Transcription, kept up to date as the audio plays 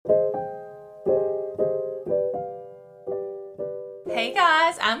Hey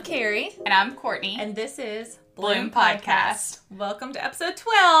guys, I'm Carrie. And I'm Courtney. And this is Bloom Podcast. Welcome to episode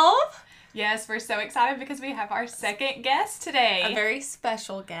 12. Yes, we're so excited because we have our second guest today. A very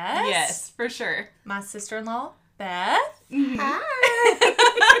special guest. Yes, for sure. My sister-in-law, Beth. Mm-hmm. Hi.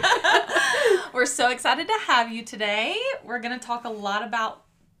 We're so excited to have you today. We're going to talk a lot about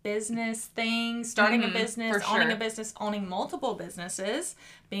business things, starting a business, owning a business, owning multiple businesses,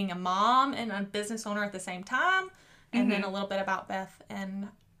 being a mom and a business owner at the same time, and then a little bit about Beth and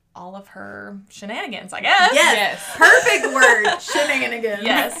all of her shenanigans, I guess. Yes. Perfect word. Shenanigans.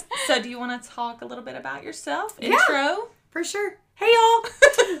 Yes. So do you want to talk a little bit about yourself? Yeah. Intro? For sure. Hey, y'all.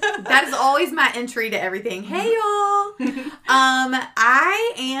 That is always my entry to everything. Hey, y'all.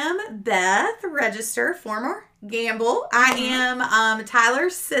 I am Beth, register, former Gamble. I am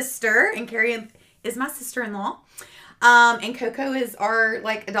Tyler's sister, and Carrie is my sister-in-law. And Coco is our,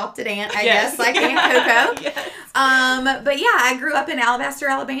 adopted aunt, I guess, like Aunt Coco. Yes. But yeah, I grew up in Alabaster,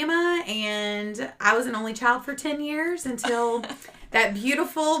 Alabama, and I was an only child for 10 years until that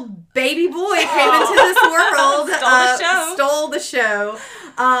beautiful baby boy came into this world. Stole the show.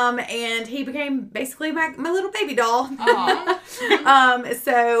 And he became basically my little baby doll.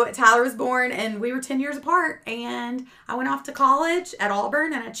 So Tyler was born, and we were 10 years apart, and I went off to college at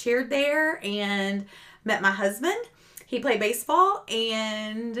Auburn, and I cheered there, and met my husband. He played baseball,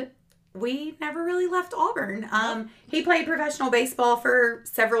 and we never really left Auburn. He played professional baseball for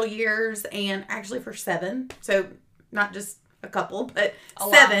several years, and actually for 7. So not just a couple, but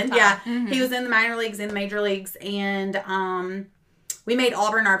 7. Yeah. He was in the minor leagues, in the major leagues, and we made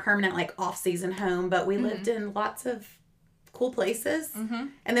Auburn our permanent off-season home, but we lived in lots of cool places.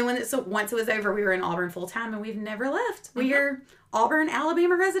 And then once it was over, we were in Auburn full-time, and we've never left. We are Auburn,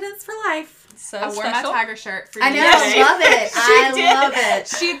 Alabama residents for life. So I wore my Tiger shirt for you. I know. I love it. Love it.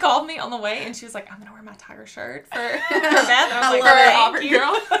 She called me on the way, and she was like, I'm going to wear my Tiger shirt for Beth. And I was love it. Auburn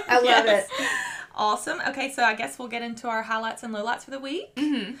girl. I love it. Awesome. Okay, so I guess we'll get into our highlights and lowlights for the week.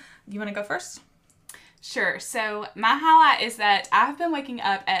 You want to go first? Sure. So my highlight is that I've been waking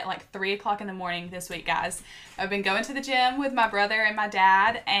up at 3 o'clock in the morning this week, guys. I've been going to the gym with my brother and my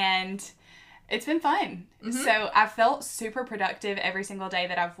dad, and it's been fun. So I felt super productive every single day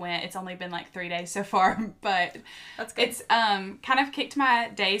that I've went. It's only been 3 days so far, but that's good. It's kind of kicked my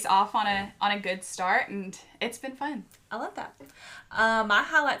days off on a good start, and it's been fun. I love that. My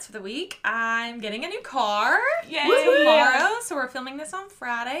highlights for the week, I'm getting a new car. Yay! Tomorrow. So we're filming this on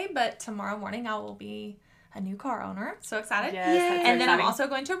Friday, but tomorrow morning I will be a new car owner. So excited. Yes, that's and then exciting. I'm also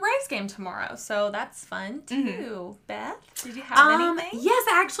going to a Braves game tomorrow. So that's fun too. Beth, did you have anything? Yes,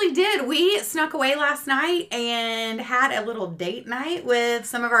 I actually did. We snuck away last night and had a little date night with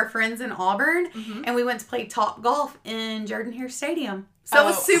some of our friends in Auburn. And we went to play Top Golf in Jordan-Hare Stadium. So it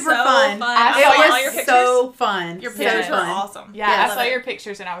was super fun. I saw all your pictures. So fun. Your pictures so were fun. awesome. Yeah, I saw your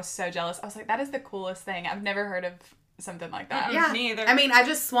pictures and I was so jealous. I was like, that is the coolest thing. I've never heard of something like that. Yeah. Me either. I mean, I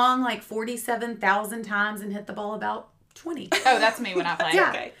just swung 47,000 times and hit the ball about 20. Oh, that's me when I play. Yeah.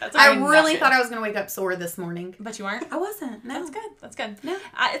 Okay, that's I okay. really thought I was going to wake up sore this morning. But you weren't? I wasn't. No. That's good. That's good. No.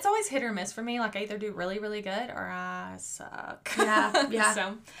 It's always hit or miss for me. I either do really, really good or I suck. Yeah. Yeah.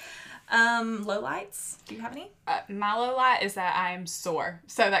 So, lowlights. Do you have any? My low light is that I am sore.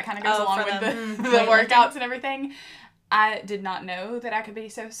 So that kind of goes along for with the the workouts and everything. I did not know that I could be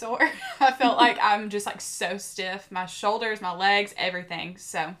so sore. I felt like I'm just so stiff. My shoulders, my legs, everything.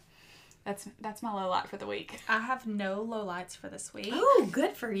 So that's my low light for the week. I have no lowlights for this week. Oh,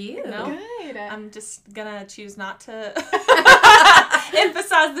 good for you. No. Good. I'm just gonna choose not to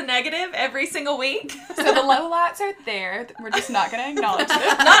emphasize the negative every single week. So the low lights are there. We're just not going to acknowledge them.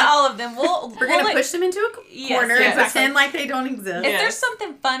 Not all of them. We're going to push them into a corner and pretend like they don't exist. If there's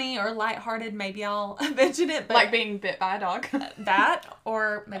something funny or lighthearted, maybe I'll mention it. But like being bit by a dog. That,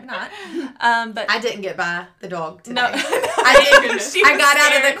 or maybe not. But I didn't get by the dog today. No. I didn't. She I was got out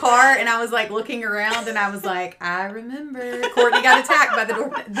scared. of the car and I was looking around and I was like, I remember Courtney got attacked by the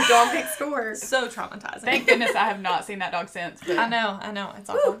dog next door. So traumatizing. Thank goodness I have not seen that dog since. But. I know. It's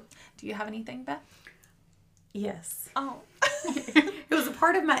awful. Do you have anything, Beth? Yes. Oh. It was a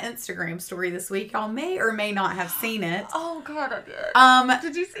part of my Instagram story this week. Y'all may or may not have seen it. Oh, God, I did.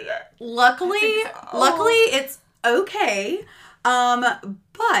 Did you see it? Luckily it's okay.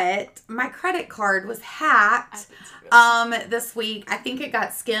 But my credit card was hacked this week. I think it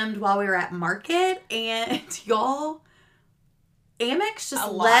got skimmed while we were at market, and y'all, Amex just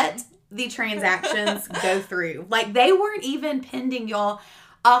let the transactions go through. They weren't even pending, y'all.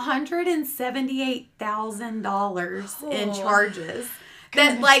 $178,000 in charges.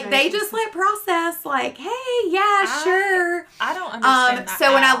 That they just let process hey, yeah, sure. I don't understand that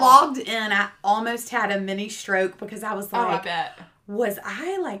so when I logged in, I almost had a mini stroke because I was I bet. was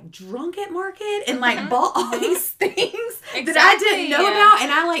I like drunk at market and like bought all these things Exactly. that I didn't know about?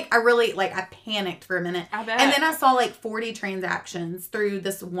 And I really I panicked for a minute. I bet. And then I saw like 40 transactions through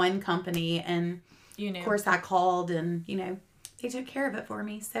this one company, and of course I called, and they took care of it for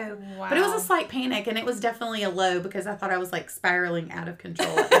me. So, but it was a slight panic, and it was definitely a low because I thought I was like spiraling out of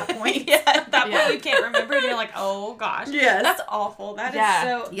control at that point. At that point you can't remember. You're like, oh gosh, that's awful. That is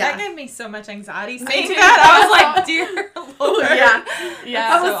so. That gave me so much anxiety. Seeing that, I was like, dear Lord.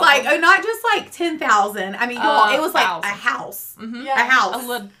 I was like, not just like 10,000. I mean, y'all, it was like a house, a house,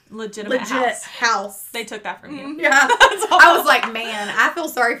 a legitimate house. They took that from you. Yeah, I was like, man, I feel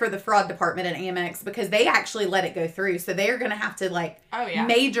sorry for the fraud department at Amex because they actually let it go through, so they are gonna have to like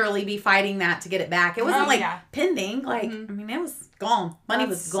majorly be fighting that to get it back. It wasn't pending. Like, I mean, it was gone. Money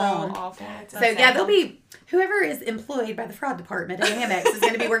was gone. So awful. So there'll be whoever is employed by the fraud department at Amex is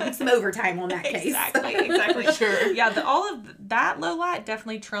going to be working some overtime on that case. Exactly. For sure. Yeah, all of that low light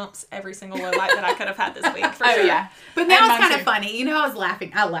definitely trumps every single low light that I could have had this week. For sure. Yeah. But now it's kind of funny. I was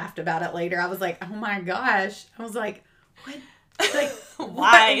laughing. I laughed about it later. I was like, oh my gosh. I was like, what? Like,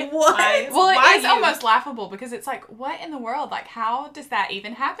 why? Well, it is almost laughable because it's like, what in the world? Like, how does that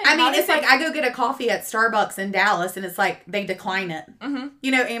even happen? I mean, it's like I go get a coffee at Starbucks in Dallas, and it's like they decline it.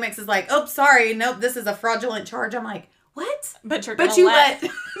 Amex is like, oh, sorry, nope, this is a fraudulent charge. I'm like, what? But you let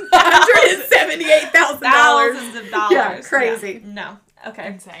 $178,000. Thousands of dollars. Yeah, crazy. Yeah. No. Okay.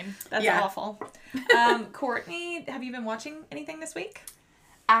 Insane. That's awful. Courtney, have you been watching anything this week?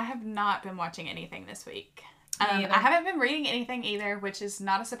 I have not been watching anything this week. I haven't been reading anything either, which is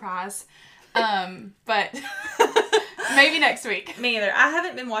not a surprise. But maybe next week. Me either. I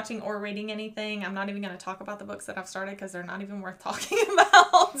haven't been watching or reading anything. I'm not even going to talk about the books that I've started because they're not even worth talking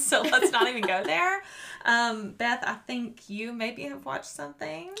about. So let's not even go there. Beth, I think you maybe have watched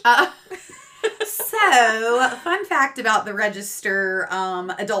something. So, fun fact about the Register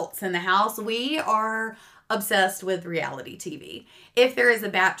adults in the house. We are obsessed with reality TV. If there is a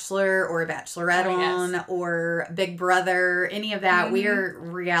Bachelor or a Bachelorette on, or Big Brother, any of that, we are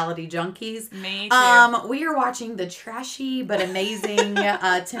reality junkies. Me too. We are watching the trashy but amazing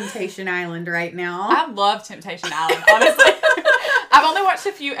Temptation Island right now. I love Temptation Island, honestly. I've only watched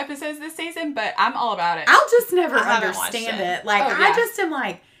a few episodes this season, but I'm all about it. I'll just never understand it. Like, I just am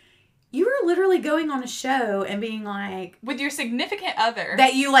like, you were literally going on a show and being like... with your significant other.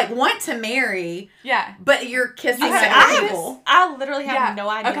 That you, like, want to marry. Yeah. But you're kissing other people. I literally have no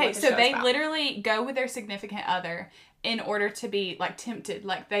idea Okay, what the so they about. Literally go with their significant other in order to be, like, tempted.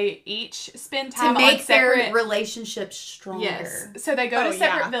 Like, they each spend time to make on separate... their relationship stronger. Yes. So they go to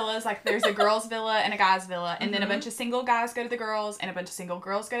separate villas. Like, there's a girl's villa and a guy's villa. And then a bunch of single guys go to the girls and a bunch of single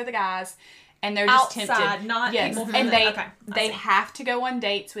girls go to the guys. And they're just tempted. Not people from and they have to go on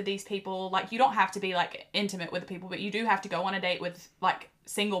dates with these people. Like, you don't have to be, like, intimate with the people, but you do have to go on a date with, like,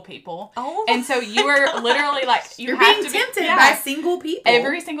 single people. Oh, and so you are literally, like, you're being tempted by single people.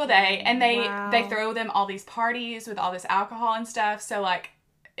 Every single day. And they throw them all these parties with all this alcohol and stuff. So, like,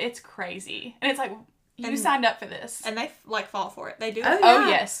 it's crazy. And it's like, you signed up for this. And they, like, fall for it. They do. Oh,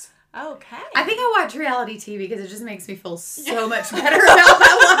 yes. Okay. I think I watch reality TV because it just makes me feel so much better about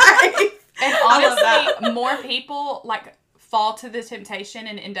my life. And honestly, more people, like, fall to the temptation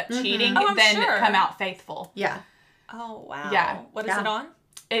and end up cheating than come out faithful. Yeah. Oh, wow. Yeah. What is it on?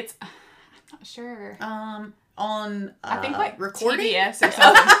 It's, I'm not sure. On, I think, like, recording? TBS or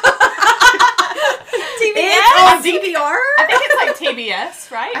something. TBS? It's on DVR? I think it's, like, TBS,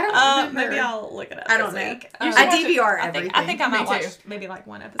 right? I don't remember. Maybe I'll look it up. I don't know. I DVR everything. I think I might watch maybe, like,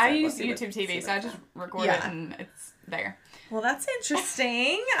 one episode. I use YouTube TV, so I just record it and it's there. Well, that's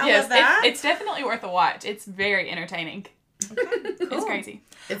interesting. I love that. It's definitely worth a watch. It's very entertaining. Okay, cool. It's crazy.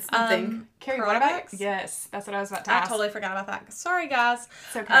 It's something. Carrie, what about? Yes, that's what I was about to ask. I totally forgot about that. Sorry, guys.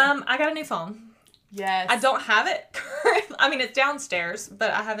 It's okay. I got a new phone. Yes. I don't have it currently. I mean, it's downstairs,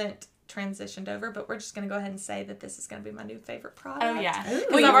 but I haven't transitioned over. But we're just going to go ahead and say that this is going to be my new favorite product. Oh, yeah.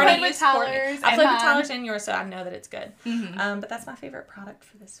 Because I've already used Tyler's. I played with Tyler's and yours, so I know that it's good. Mm-hmm. But that's my favorite product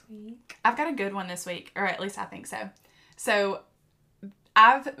for this week. I've got a good one this week, or at least I think so. So,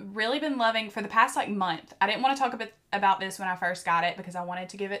 I've really been loving, for the past, like, month, I didn't want to talk about this when I first got it because I wanted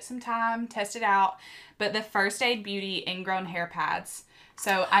to give it some time, test it out, but the First Aid Beauty Ingrown Hair Pads.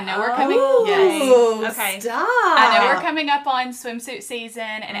 So, I know we're coming... Okay. Stop. I know we're coming up on swimsuit season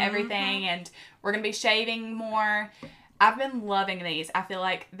and everything, and we're going to be shaving more. I've been loving these. I feel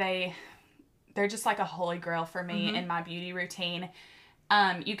like they're just like a holy grail for me in my beauty routine.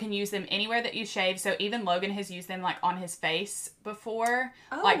 You can use them anywhere that you shave. So even Logan has used them, like, on his face before,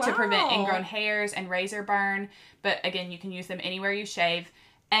 to prevent ingrown hairs and razor burn. But again, you can use them anywhere you shave.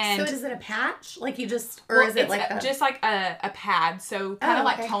 And so is it a patch? Like you just, or is it like just like a pad? So kind of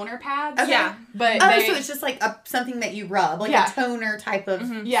like toner pads. Okay. Yeah. But so it's just like something that you rub, like a toner type of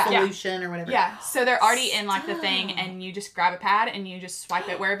solution or whatever. Yeah. So they're already in like the thing, and you just grab a pad and you just swipe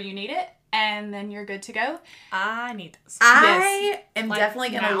it wherever you need it, and then you're good to go. I need those. I am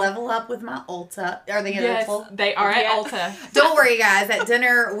definitely going to level up with my Ulta. Are they at Ulta? They are at Ulta. Don't worry, guys. At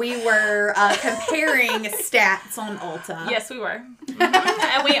dinner, we were comparing stats on Ulta. Yes, we were.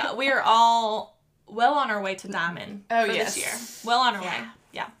 And we are all well on our way to Diamond for this year. Well on our way.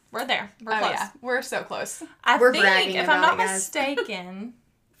 Yeah, we're there. We're close. Yeah. We're so close. We're bragging if about I'm not it, guys. mistaken,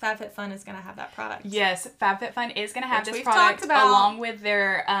 FabFitFun is going to have that product. Yes, FabFitFun is going to have which this we've product talked about. along with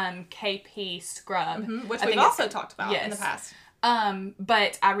their KP scrub. Which we've also talked about in the past.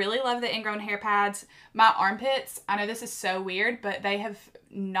 But I really love the ingrown hair pads. My armpits, I know this is so weird, but they have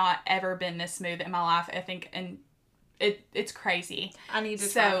not ever been this smooth in my life, I think, and it's crazy. I need to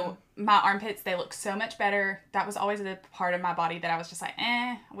try them. My armpits, they look so much better. That was always the part of my body that I was just like,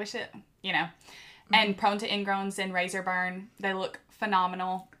 I wish it, and prone to ingrowns and razor burn. They look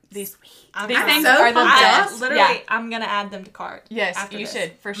phenomenal. These things are the best. Literally, I'm going to add them to cart. Yes, you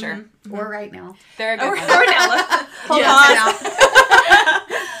should, for sure. Mm-hmm. Or right now. They're a good one. Or now. Hold on.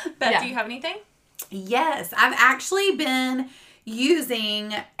 Beth, do you have anything? Yes. I've actually been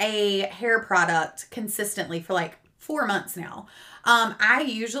using a hair product consistently for like 4 months now. I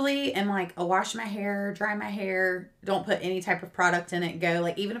usually am like, I wash my hair, dry my hair, don't put any type of product in it, go.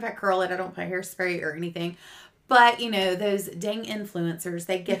 Like, even if I curl it, I don't put hairspray or anything. But, those dang influencers,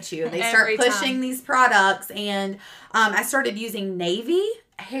 they get you. They start pushing these products. And I started using Navy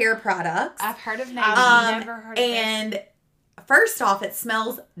hair products. I've heard of Navy. I've never heard of this. And first off, it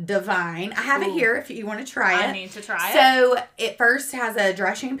smells divine. I have it here if you want to try it. I need to try it. So, it first has a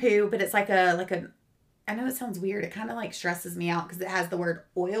dry shampoo, but it's like a I know it sounds weird. It kind of like stresses me out because it has the word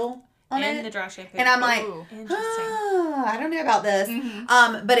oil on it. The dry shampoo. And I'm like, interesting. I don't know about this.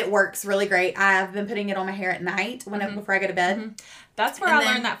 Mm-hmm. But it works really great. I've been putting it on my hair at night before I go to bed. That's where I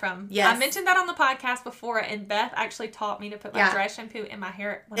learned that from. Yes. I mentioned that on the podcast before, and Beth actually taught me to put my dry shampoo in my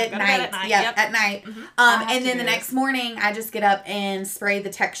hair when I go to bed at night. Yeah, at night. And then the next morning, I just get up and spray the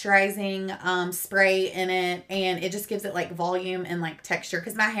texturizing spray in it, and it just gives it like volume and like texture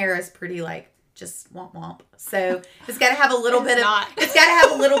because my hair is pretty like just womp womp. So it's got to have a little bit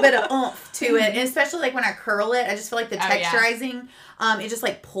of oomph to it, and especially like when I curl it, I just feel like the texturizing, it just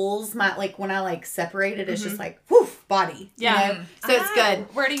like pulls my like when I like separate it, it's just like woof body. So it's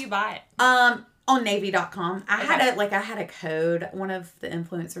good. Where do you buy it? On Navy.com. I had a code. One of the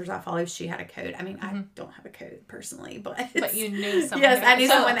influencers I follow, she had a code. I mean, I don't have a code personally, but you knew someone. Yes, I knew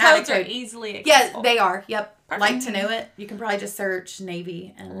someone that had a code. Codes are easily accessible. Yes, they are. Yep. Perfect. Like to know it. You can probably just search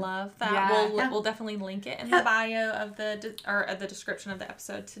Navy and love that. We'll definitely link it in the bio of the description of the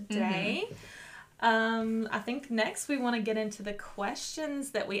episode today. I think next we want to get into the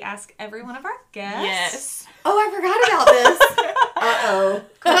questions that we ask every one of our guests. Yes. Oh, I forgot about this. Uh-oh.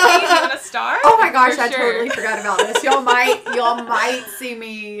 Courtney, you want to start? Oh my gosh, I totally forgot about this. Y'all might see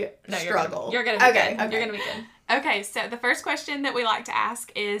me struggle. You're gonna be good. You're gonna be good. Okay, so the first question that we like to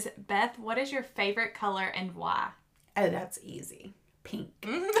ask is, Beth, what is your favorite color and why? Oh, that's easy. Pink.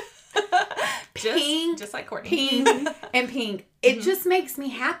 Pink. Just like Courtney. Pink and pink. It just makes me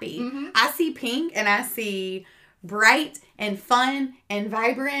happy. I see pink and I see bright and fun and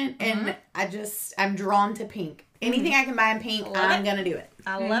vibrant and I'm drawn to pink. Anything I can buy in pink, I'm going to do it.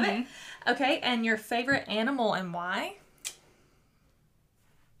 I love it. Okay, and your favorite animal and why?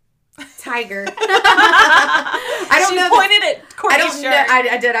 Tiger. I don't know. She pointed at Courtney's shirt.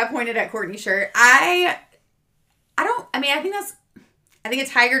 I did. I pointed at Courtney's shirt. I think a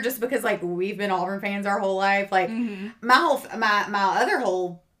tiger just because like we've been Auburn fans our whole life. Like my other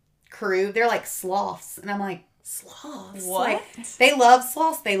whole crew, they're like sloths, and I'm like, sloths? What? Like, they love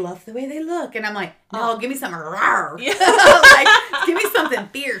sloths. They love the way they look, and I'm like, no, give me something rawr. Yeah. Like, give me something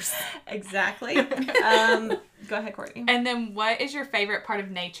fierce. Exactly. Go ahead, Courtney. And then what is your favorite part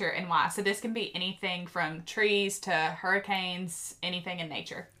of nature and why? So this can be anything from trees to hurricanes, anything in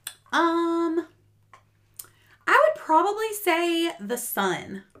nature. I would probably say the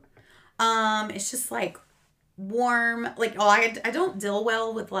sun. It's just like warm. Like, I don't deal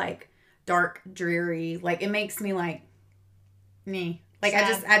well with like dark, dreary. Like, it makes me like, me. Like,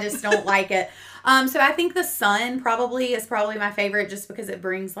 sad. I just don't like it. So I think the sun is probably my favorite just because it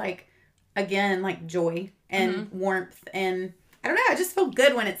brings like, again, like joy and warmth, and I don't know, I just feel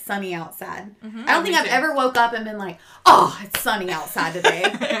good when it's sunny outside. I don't think I've ever woke up and been like, oh, it's sunny outside today.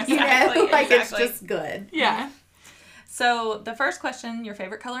 Like, it's just good. Yeah. So the first question, your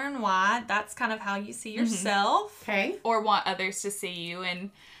favorite color and why, that's kind of how you see yourself. Okay. Or want others to see you. And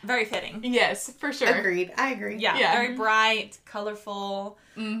very fitting. Yes, for sure. Agreed. I agree. Yeah. Very bright, colorful,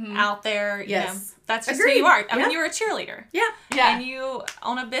 out there. Yes. You know, that's just Agreed. who you are. I mean, you're a cheerleader. Yeah. Yeah. And you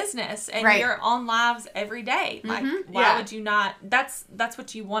own a business and Right. you're on lives every day. Like, why would you not? That's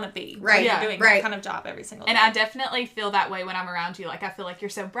what you want to be. Right. You're doing that kind of job every single day. And I definitely feel that way when I'm around you. Like, I feel like you're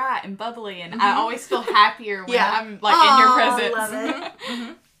so bright and bubbly, and I always feel happier when I'm, like, in your presence. Love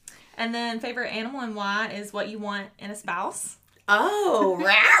it. And then favorite animal and why is what you want in a spouse. Oh,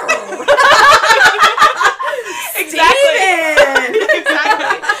 wow. Exactly.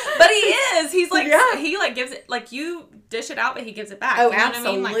 Exactly. But he is. He's like, he like gives it, like you dish it out, but he gives it back. Oh, you know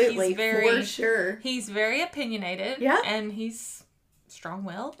absolutely. What I mean? Like, he's very, for sure. He's very opinionated. Yeah. And he's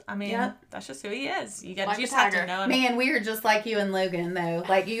strong-willed. I mean, that's just who he is. You Like just have to know him. Man, we are just like you and Logan, though.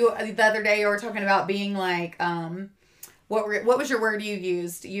 Like the other day you were talking about being like, what was your word you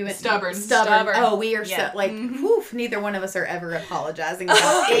used? Stubborn. Stubborn. Oh, we are woof, neither one of us are ever apologizing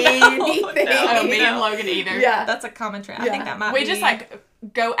about anything. Oh, me and Logan either. Yeah. That's a common trend. I think that might be. We just like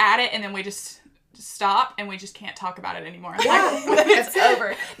go at it and then we just stop and we just can't talk about it anymore. Yeah. It's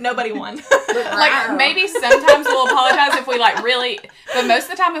over. Nobody won. Like maybe sometimes we'll apologize if we like really, but most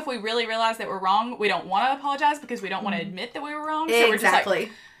of the time if we really realize that we're wrong, we don't want to apologize because we don't want to admit that we were wrong. So we're just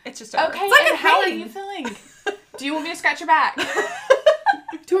like, it's just over. okay, it's like and how are you feeling? Do you want me to scratch your back? Do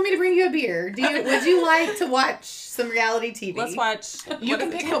you want me to bring you a beer? Would you like to watch some reality TV? Let's watch. You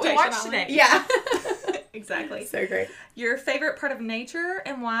can pick what we watch today. Yeah. Exactly. So great. Your favorite part of nature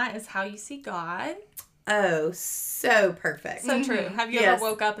and why is how you see God. Oh, so perfect. So true. Have you ever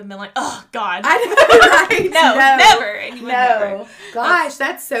woke up and been like, oh, God? I know, right? No, never. And you would never. Gosh,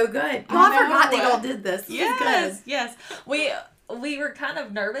 that's so good. Oh, I forgot they all did this. Yes, yes. We were kind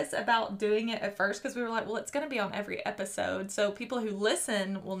of nervous about doing it at first because we were like, well, it's going to be on every episode. So people who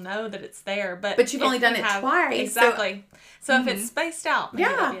listen will know that it's there. But you've only done it twice. Exactly. So if it's spaced out, maybe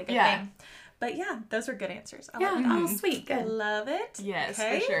that'd be a good thing. But yeah, those are good answers. I love that. Oh, sweet. Good. Love it. Yes,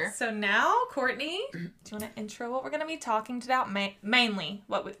 okay. for sure. So now, Courtney, do you want to intro what we're going to be talking about? Mainly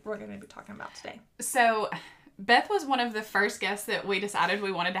what we're going to be talking about today. So Beth was one of the first guests that we decided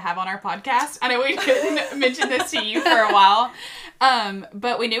we wanted to have on our podcast. I know we couldn't mention this to you for a while,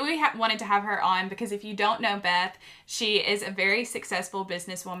 but we knew we wanted to have her on because if you don't know Beth, she is a very successful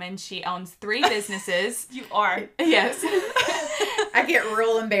businesswoman. She owns 3 businesses. You are. Yes. I get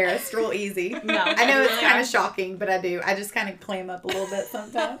real embarrassed real easy. No. I know it's kind of shocking, but I do. I just kind of clam up a little bit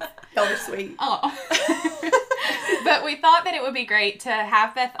sometimes. Y'all are sweet. Oh. But we thought that it would be great to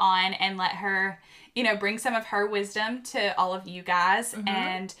have Beth on and let her, bring some of her wisdom to all of you guys.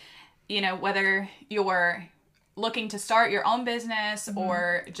 And, whether you're looking to start your own business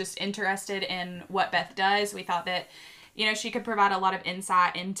or just interested in what Beth does, we thought that, she could provide a lot of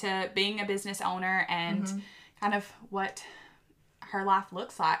insight into being a business owner and kind of what her life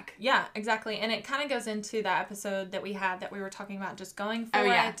looks like. Yeah, exactly. And it kind of goes into that episode that we had that we were talking about just going for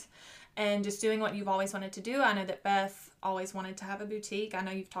it and just doing what you've always wanted to do. I know that Beth always wanted to have a boutique. I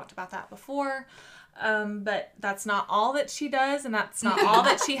know you've talked about that before. But that's not all that she does, and that's not all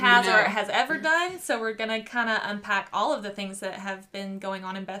that she has or has ever done. So we're going to kind of unpack all of the things that have been going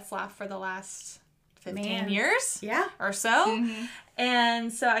on in Beth's life for the last 15 years or so.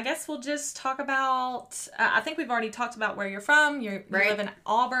 And so I guess we'll just talk about, I think we've already talked about where you're from. You live in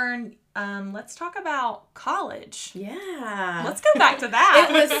Auburn. Let's talk about college. Yeah. Let's go back to that.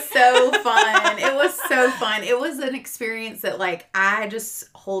 It was so fun. It was so fun. It was an experience that, like, I just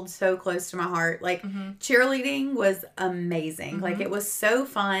hold so close to my heart. Like, cheerleading was amazing. Like, it was so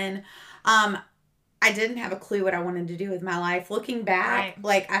fun. I didn't have a clue what I wanted to do with my life. Looking back,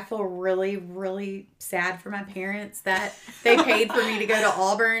 like, I feel really, really sad for my parents that they paid for me to go to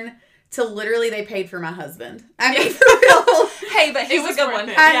Auburn to literally they paid for my husband. I mean, for real. Hey, but he's a good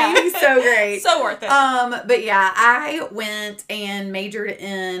one. I mean, he's so great. So worth it. But yeah, I went and majored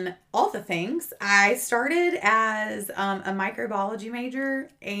in all the things. I started as a microbiology major.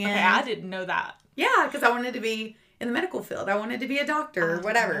 And okay, I didn't know that. Yeah, because I wanted to be in the medical field. I wanted to be a doctor or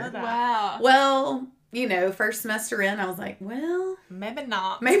whatever. Wow. Well, first semester in, I was like, well, maybe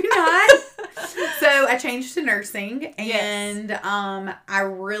not. Maybe not. So I changed to nursing, and I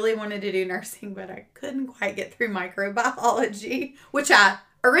really wanted to do nursing, but I couldn't quite get through microbiology, which I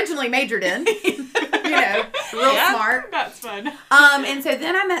originally majored in. Real smart. That's fun. And so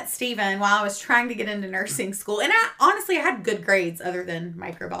then I met Steven while I was trying to get into nursing school, and I had good grades other than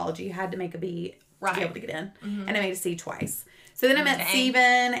microbiology. I had to make a B to be able to get in, and I made a C twice. So then I met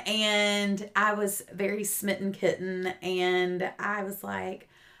Steven, and I was very smitten kitten, and I was like,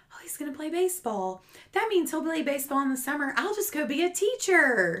 oh, he's going to play baseball. That means he'll play baseball in the summer. I'll just go be a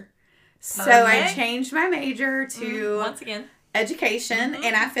teacher. So I changed my major to once again education,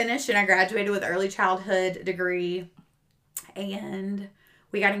 and I finished and I graduated with early childhood degree, and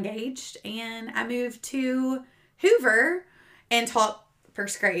we got engaged, and I moved to Hoover and taught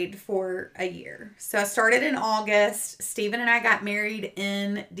first grade for a year. So I started in August. Stephen and I got married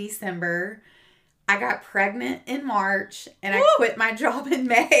in December. I got pregnant in March, and I quit my job in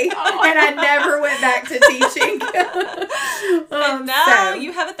May, and I never went back to teaching. And now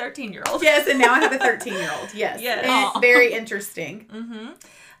you have a 13-year-old. Yes, and now I have a 13-year-old. Yes. And it's very interesting.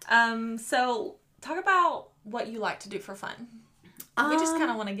 So talk about what you like to do for fun. We just kind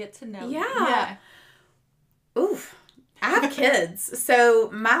of want to get to know you. Yeah. Oof. I have kids,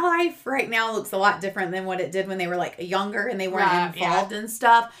 so my life right now looks a lot different than what it did when they were like younger and they weren't involved in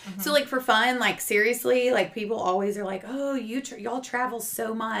stuff. So like for fun, like seriously, like people always are like, "Oh, y'all travel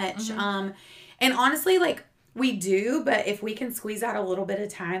so much," and honestly, like we do, but if we can squeeze out a little bit of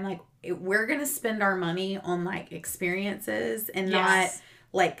time, like we're gonna spend our money on like experiences and not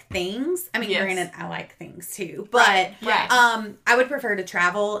like things. I mean, granted, I like things too, but I would prefer to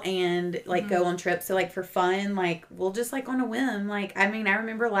travel and like go on trips. So like for fun, like we'll just like on a whim. Like, I mean, I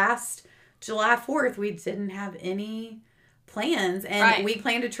remember last July 4th, we didn't have any plans, and we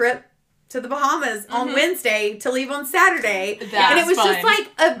planned a trip to the Bahamas on Wednesday to leave on Saturday. And it was just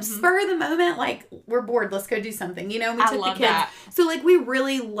like a spur of the moment, like we're bored, let's go do something, you know. We took the kids. That. So like we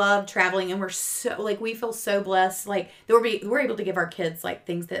really love traveling, and we're so like we feel so blessed, like that we're able to give our kids like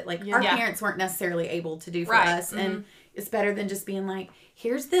things that like our parents weren't necessarily able to do for us. And it's better than just being like,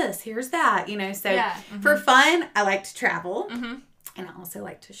 here's this, here's that, you know. So for fun, I like to travel, and I also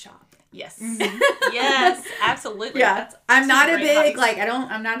like to shop. Yes. Yes, absolutely. Yeah. I'm not a big, like,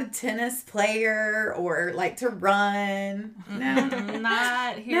 I'm not a tennis player or like to run. No.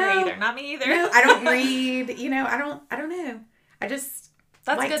 Not here either. Not me either. No, I don't read, you know, I don't know. I just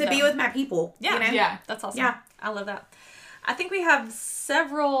like to be with my people. Yeah. You know? Yeah. That's awesome. Yeah. I love that. I think we have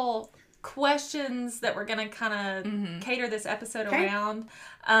several questions that we're going to kind of cater this episode around.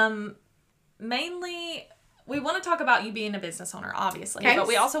 Mainly, we want to talk about you being a business owner, obviously, but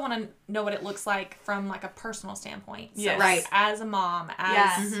we also want to know what it looks like from like a personal standpoint. So, like, as a mom,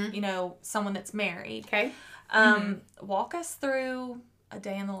 as you know, someone that's married. Okay. Walk us through a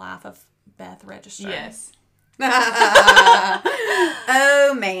day in the life of Beth Register. Yes.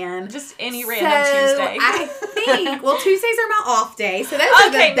 Oh man, just any random Tuesday. I think Tuesdays are my off day, so that's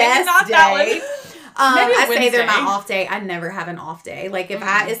the best not day. That one. I say they're my off day. I never have an off day. Like if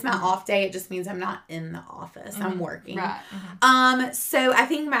it's my off day, it just means I'm not in the office. I'm working. Right. So I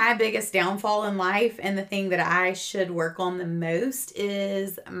think my biggest downfall in life and the thing that I should work on the most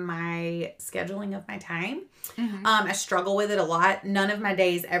is my scheduling of my time. I struggle with it a lot. None of my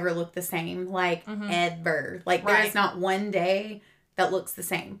days ever look the same. Like ever. Like there is not one day that looks the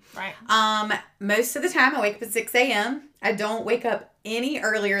same. Right. Most of the time I wake up at 6 a.m. I don't wake up any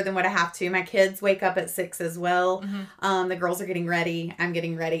earlier than what I have to. My kids wake up at 6 as well. The girls are getting ready. I'm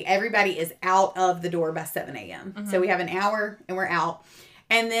getting ready. Everybody is out of the door by 7 a.m. So we have an hour and we're out.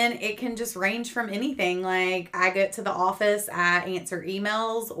 And then it can just range from anything. Like I get to the office, I answer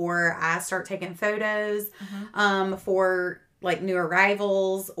emails, or I start taking photos for like new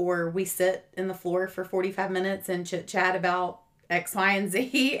arrivals, or we sit in the floor for 45 minutes and chit chat about X, Y, and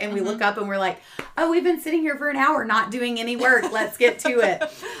Z, and we look up and we're like, oh, we've been sitting here for an hour not doing any work. Let's get to it.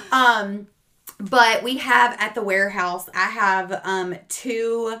 But we have at the warehouse, I have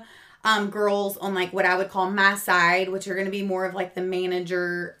two girls on like what I would call my side, which are going to be more of like the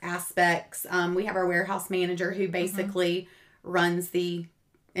manager aspects. We have our warehouse manager who basically runs the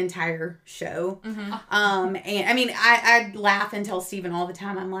entire show. And I mean, I laugh and tell Steven all the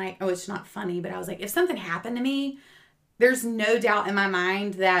time, I'm like, oh, it's not funny, but I was like, if something happened to me, there's no doubt in my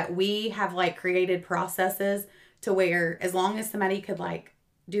mind that we have like created processes to where as long as somebody could like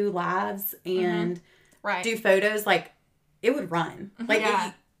do lives and do photos, like it would run. Like,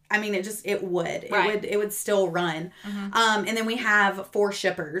 it would still run. And then we have 4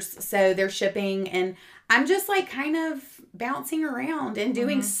 shippers. So they're shipping, and I'm just like kind of bouncing around and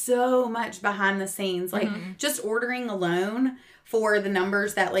doing so much behind the scenes. Like just ordering alone for the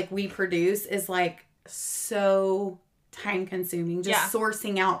numbers that like we produce is like so time consuming. Just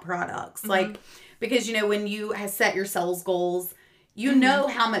sourcing out products. Like, because you know, when you have set your sales goals, you know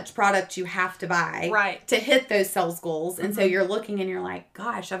how much product you have to buy to hit those sales goals. And so you're looking and you're like,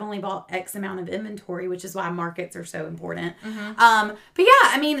 gosh, I've only bought X amount of inventory, which is why markets are so important. But yeah,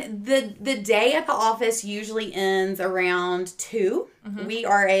 I mean, the day at the office usually ends around 2. We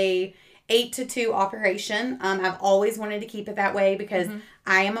are a 8 to 2 operation. I've always wanted to keep it that way because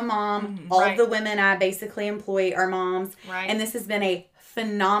I am a mom. All of the women I basically employ are moms. Right. And this has been a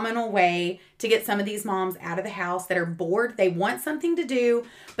phenomenal way to get some of these moms out of the house that are bored. They want something to do,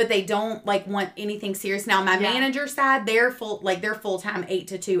 but they don't like want anything serious. Now, my manager side, they're full-time 8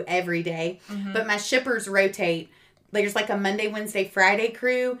 to 2 every day. But my shippers rotate. There's like a Monday, Wednesday, Friday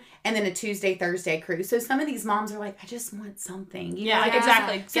crew, and then a Tuesday, Thursday crew. So some of these moms are like, I just want something. You know, like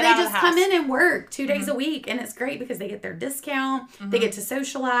exactly. So they just come in and work 2 days a week, and it's great because they get their discount. They get to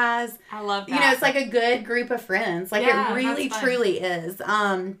socialize. I love that. You know, it's like a good group of friends. Like it really, truly is.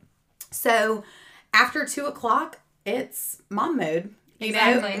 So after 2 o'clock, it's mom mode. You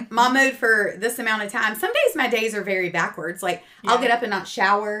know, mom mode for this amount of time. Some days my days are very backwards. Like I'll get up and not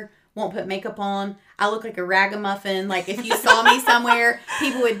shower. Won't put makeup on. I look like a ragamuffin. Like, if you saw me somewhere,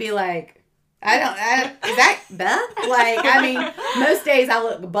 people would be like, is that Beth? Like, I mean, most days I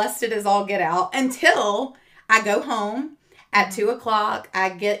look busted as all get out until I go home at 2 o'clock. I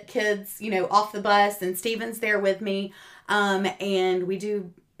get kids, you know, off the bus, and Steven's there with me. And we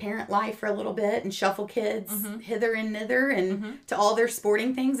do parent life for a little bit and shuffle kids hither and thither and to all their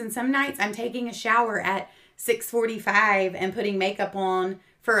sporting things. And some nights I'm taking a shower at 6:45 and putting makeup on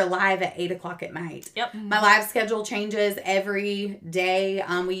for a live at 8 o'clock at night. Yep. My live schedule changes every day.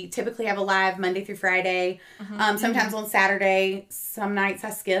 We typically have a live Monday through Friday. Sometimes on Saturday. Some nights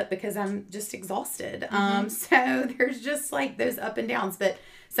I skip because I'm just exhausted. So there's just like those up and downs. But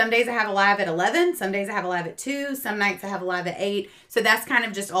some days I have a live at 11. Some days I have a live at 2. Some nights I have a live at 8. So that's kind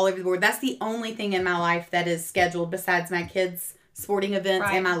of just all over the board. That's the only thing in my life that is scheduled besides my kids' sporting events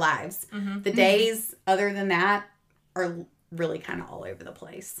and my lives. The days other than that are really kind of all over the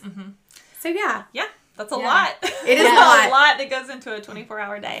place. So yeah, that's a lot. It is a lot. A lot that goes into a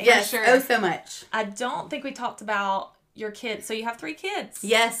 24-hour day. Yes, sure. Oh, so much. I don't think we talked about your kids. So you have 3 kids.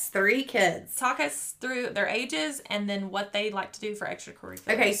 Yes, 3 kids. Talk us through their ages and then what they like to do for extracurriculars.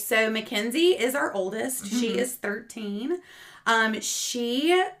 Okay, so Mackenzie is our oldest. She is 13.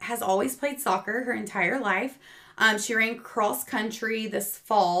 She has always played soccer her entire life. She ran cross country this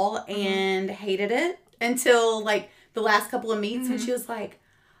fall and hated it until like the last couple of meets when she was like,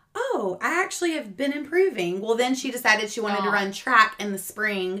 oh, I actually have been improving. Well, then she decided she wanted to run track in the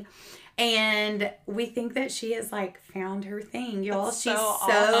spring. And we think that she has like found her thing, y'all. That's She's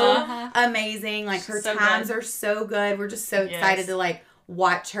so amazing. Like her times are so good. We're just so excited to like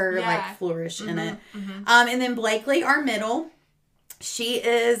watch her like flourish in it. And then Blakely, our middle, she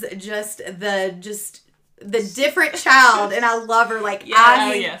is just the different child, and I love her. Like,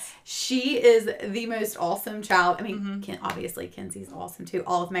 she is the most awesome child. I mean, obviously Kenzie's awesome too.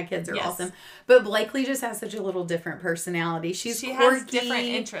 All of my kids are awesome, but Blakely just has such a little different personality. She quirky. Has different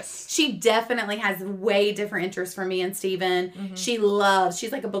interests. She definitely has way different interests from me and Steven. She's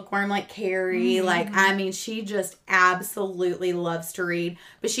like a bookworm, like Carrie. Like, I mean, she just absolutely loves to read,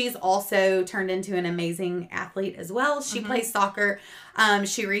 but she's also turned into an amazing athlete as well. She plays soccer.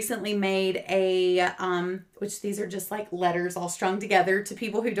 She recently made which these are just like letters all strung together to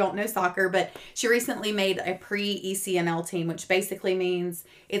people who don't know soccer, but she recently made a pre-ECNL team, which basically means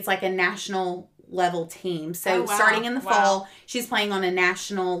it's like a national level team. So starting in the fall, she's playing on a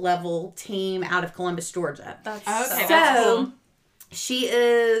national level team out of Columbus, Georgia. That's cool. She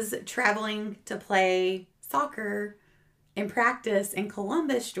is traveling to play soccer and practice in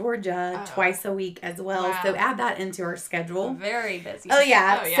Columbus, Georgia twice a week as well. So add that into our schedule. Very busy. Oh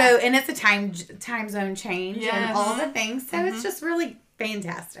yeah. So, and it's a time zone change and all the things. So it's just really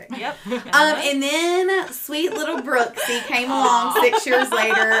fantastic. Yep. And then sweet little Brooksy came along 6 years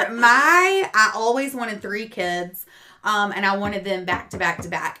later. I always wanted 3 kids. And I wanted them back to back to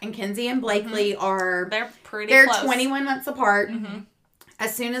back. And Kenzie and Blakely they're close. 21 months apart.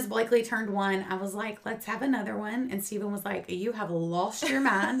 As soon as Blakely turned 1, I was like, let's have another one. And Steven was like, you have lost your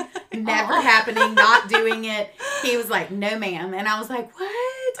mind. Never happening, not doing it. He was like, no, ma'am. And I was like,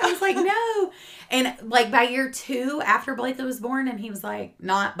 what? I was like, no. And like by year 2 after Blakely was born, and he was like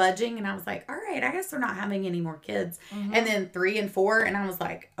not budging. And I was like, all right, I guess we're not having any more kids. And then 3 and 4. And I was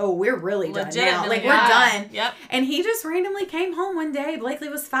like, oh, we're really done now. Like, we're done. Yep. And he just randomly came home one day. Blakely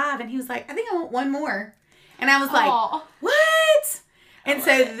was 5. And he was like, I think I want 1 more. And I was like, what? And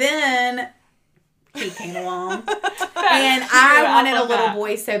so then he came along. And I wanted a little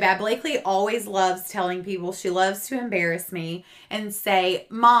boy so bad. Blakely always loves telling people, she loves to embarrass me and say,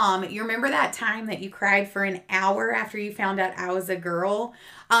 Mom, you remember that time that you cried for an hour after you found out I was a girl?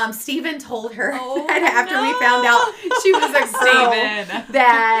 Stephen told her that after we found out she was a girl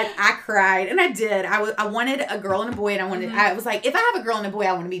that I cried. And I did. I wanted a girl and a boy, and I was like, if I have a girl and a boy,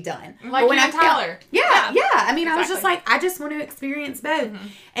 I want to be done. Like when Tyler. Yeah. I mean, exactly. I was just like, I just want to experience both. Mm-hmm.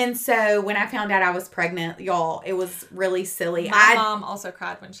 And so when I found out I was pregnant, y'all, it was really silly. My mom also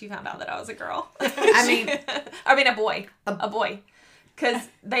cried when she found out that I was a girl. I mean a boy. A boy. Because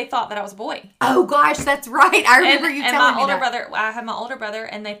they thought that I was a boy. Oh, gosh, that's right. I remember you telling me my older brother, I had my older brother,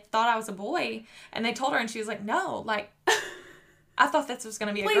 and they thought I was a boy. And they told her, and she was like, no, like, I thought this was going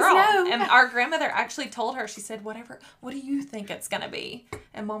to be a girl. No. And our grandmother actually told her, she said, what do you think it's going to be?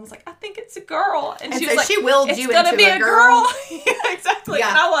 And Mom was like, I think it's a girl. And she was like, she willed you into a girl. It's going to be a girl. Yeah, exactly. Yeah.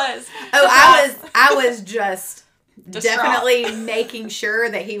 And I was. Oh, I was just definitely making sure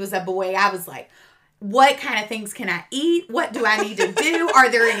that he was a boy. I was like, what kind of things can I eat? What do I need to do?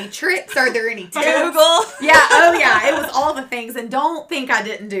 Are there any tricks? Are there any tips? Google. Yeah. Oh, yeah. It was all the things. And don't think I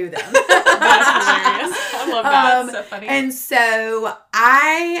didn't do them. That's hilarious. I love that. It's so funny. And so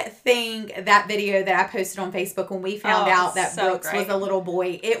I think that video that I posted on Facebook when we found out that Brooks was a little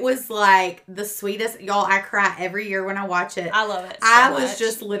boy, it was like the sweetest. Y'all, I cry every year when I watch it. I love it. I was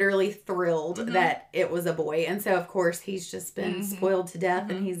just literally thrilled that it was a boy. And so, of course, he's just been spoiled to death,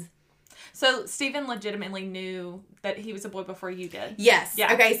 and he's. So, Stephen legitimately knew that he was a boy before you did? Yes.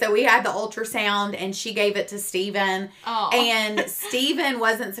 Yeah. Okay, so we had the ultrasound, and she gave it to Stephen. Oh. And Stephen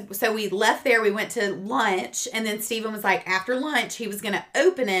wasn't... So, we left there. We went to lunch, and then Stephen was like, after lunch, he was going to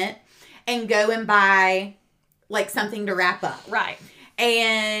open it and go and buy, like, something to wrap up. Right.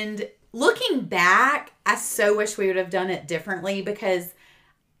 And looking back, I so wish we would have done it differently, because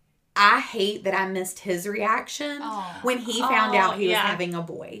I hate that I missed his reaction when he found out he was having a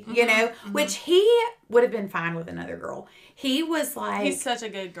boy, you know, which he would have been fine with another girl. He was like... He's such a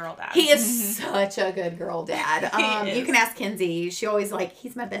good girl dad. He is such a good girl dad. You can ask Kenzie. She always like,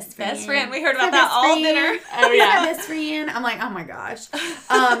 he's my best friend. Best friend. We heard about that all dinner. Oh, yeah. He's my best friend. I'm like, oh my gosh.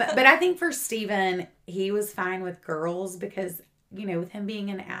 But I think for Stephen, he was fine with girls because, you know, with him being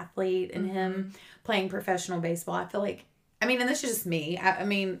an athlete and him playing professional baseball, I feel like... I mean, and this is just me. I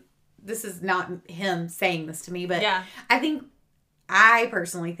mean... This is not him saying this to me, but I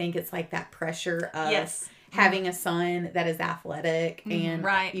personally think it's like that pressure of having a son that is athletic and,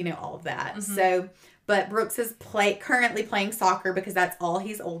 you know, all of that. So, but Brooks is currently playing soccer because that's all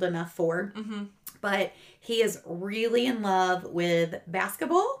he's old enough for. But he is really in love with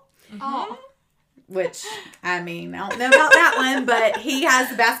basketball. Which, I mean, I don't know about that one, but he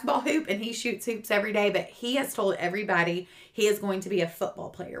has a basketball hoop and he shoots hoops every day. But he has told everybody he is going to be a football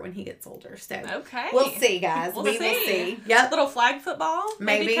player when he gets older. So, we'll see, guys. We will see. Yep. Little flag football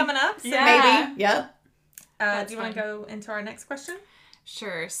maybe coming up. So maybe. Yep. Do you want to go into our next question?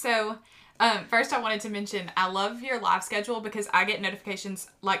 Sure. So, first I wanted to mention, I love your live schedule because I get notifications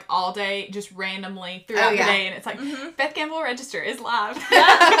like all day, just randomly throughout the day. And it's like, Beth Campbell Register is live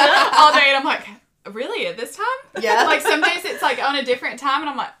all day. And I'm like... Really? At this time? Yeah. Like some days it's like on a different time and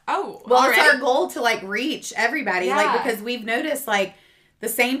I'm like, oh. Well, already? It's our goal to like reach everybody. Yeah. Like because we've noticed like the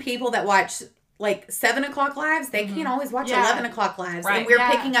same people that watch like 7 o'clock lives, they can't always watch 11 o'clock lives. Right. And we're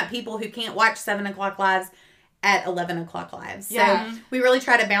picking up people who can't watch 7 o'clock lives at 11 o'clock lives. So we really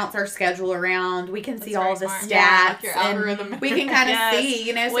try to bounce our schedule around. We can see all the stats. Yeah, like your algorithm. We can kind of see,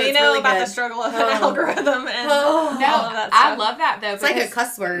 you know, so we know really about the struggle of an algorithm and all of that stuff. I love that though. It's like a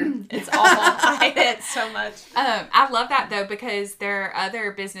cuss word. It's awful. I hate it so much. I love that though because there are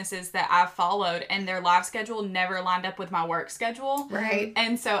other businesses that I've followed and their live schedule never lined up with my work schedule. Right.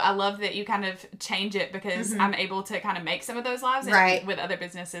 And so I love that you kind of change it because I'm able to kind of make some of those lives. And with other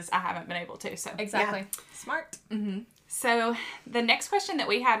businesses, I haven't been able to. So exactly. Smart. So the next question that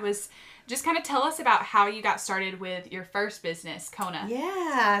we had was just kind of tell us about how you got started with your first business, Kona.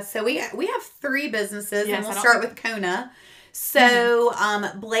 Yeah. So we have 3 businesses and we'll start with Kona. So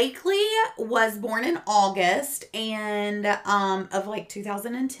Blakely was born in August and of like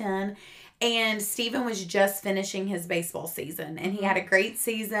 2010. And Stephen was just finishing his baseball season and he had a great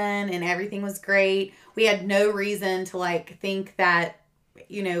season and everything was great. We had no reason to like think that,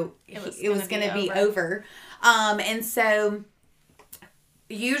 you know, it was going to be over. And so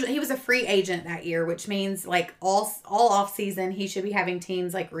usually he was a free agent that year, which means like all off season, he should be having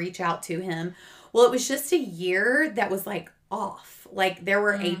teams like reach out to him. Well, it was just a year that was like off. Like there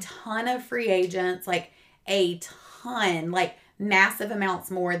were a ton of free agents, like a ton, like massive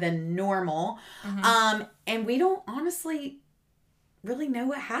amounts more than normal. And we don't honestly really know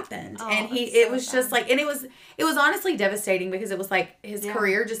what happened. Oh, And that's it so was sad. just like, and it was honestly devastating because it was like his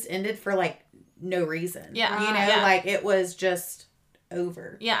career just ended for like no reason. Yeah. You know, Yeah. like it was just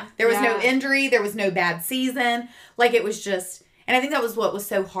over. Yeah. There was no injury. There was no bad season. Like it was just, and I think that was what was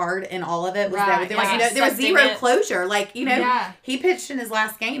so hard in all of it was that there was zero closure. Like, you know, he pitched in his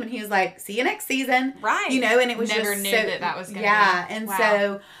last game and he was like, see you next season. Right. You know, and it was never just knew so, that was going to be. And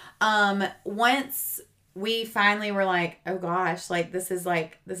so, once we finally were like, oh gosh, like this is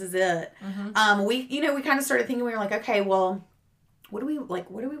it. Mm-hmm. We kind of started thinking, we were like, okay, well, what do we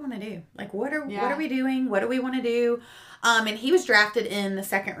want to do? Like, what are we doing? What do we want to do? And he was drafted in the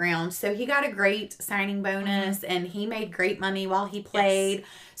second round. So he got a great signing bonus and he made great money while he played. Yes.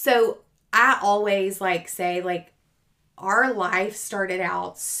 So I always say our life started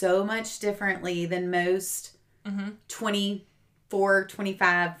out so much differently than most 24,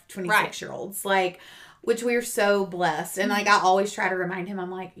 25, 26 year olds. Like, which we are so blessed. And I always try to remind him,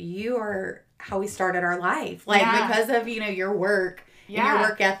 I'm like, you are how we started our life. Like because of, your work and your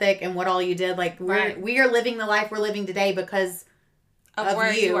work ethic and what all you did. Like we are living the life we're living today because of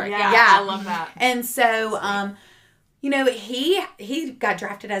where you. Work. Yeah, I love that. And so, he got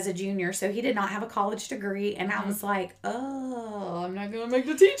drafted as a junior, so he did not have a college degree. And I was like, oh, I'm not going to make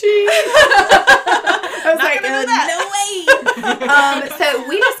the teaching. I was like, no way. So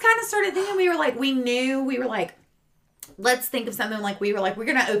we just kind of started thinking, we were like, let's think of something we're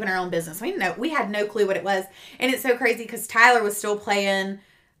going to open our own business. We had no clue what it was. And it's so crazy because Tyler was still playing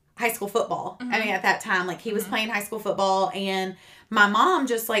high school football. I mean, at that time, he was playing high school football, and my mom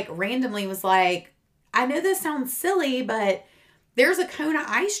just randomly was like, I know this sounds silly, but there's a Kona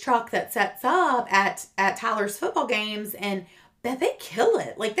ice truck that sets up at Tyler's football games, and Beth, they kill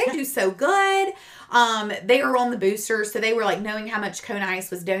it. They do so good. They were on the booster, so they were knowing how much Kona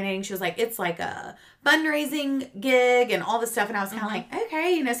Ice was donating. She was like, it's like a fundraising gig and all this stuff. And I was kind of like,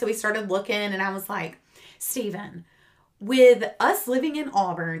 okay, so we started looking, and I was like, Steven, with us living in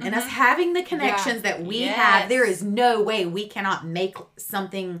Auburn and us having the connections that we have, there is no way we cannot make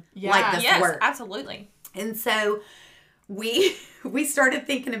something like this work. Absolutely. And so we started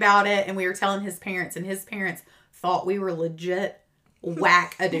thinking about it, and we were telling his parents, and his parents thought we were legit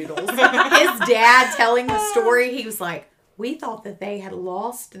whack-a-doodles. His dad telling the story, he was like, we thought that they had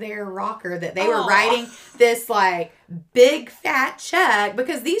lost their rocker, that they were writing this big fat check,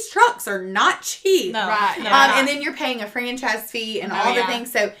 because these trucks are not cheap. No. Right. And then you're paying a franchise fee and all the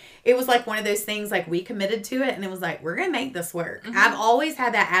things. So it was one of those things, we committed to it, and it was we're going to make this work. I've always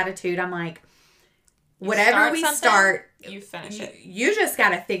had that attitude. I'm like, whatever we start, you finish it. You just got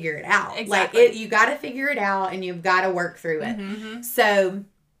to figure it out. Exactly. You got to figure it out, and you've got to work through it. Mm-hmm. So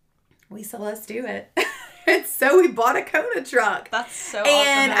we said, let's do it. And so we bought a Kona truck. That's so and awesome.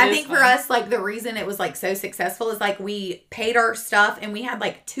 And I think for us, the reason it was so successful is we paid our stuff, and we had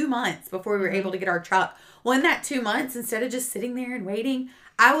 2 months before we were able to get our truck. Well, in that 2 months, instead of just sitting there and waiting,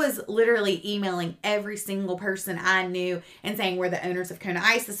 I was literally emailing every single person I knew and saying, we're the owners of Kona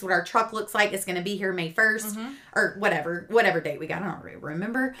Ice. This is what our truck looks like. It's going to be here May 1st or whatever date we got. I don't really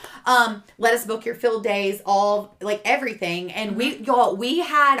remember. Let us book your field days, all everything. And we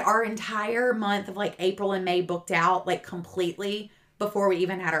had our entire month of April and May booked out completely before we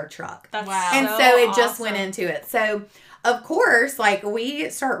even had our truck. That's and so it just went into it. So of course,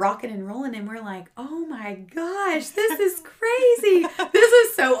 we start rocking and rolling, and we're like, oh my gosh, this is crazy. This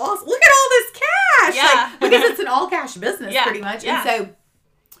is so awesome. Look at all this cash. Yeah. Because it's an all cash business pretty much. Yeah. And so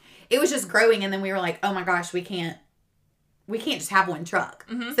it was just growing, and then we were like, oh my gosh, we can't just have one truck.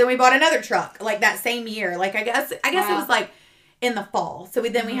 So then we bought another truck that same year. I guess it was in the fall. So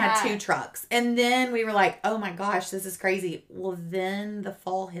we had 2 trucks. And then we were like, oh my gosh, this is crazy. Well, then the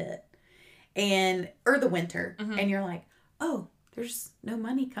fall hit or the winter. And you're like, oh, there's no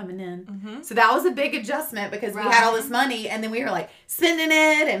money coming in. So that was a big adjustment because we had all this money, and then we were spending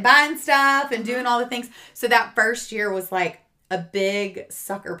it and buying stuff and doing all the things. So that first year was a big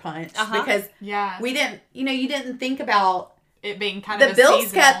sucker punch because we didn't, you didn't think about it being kind of a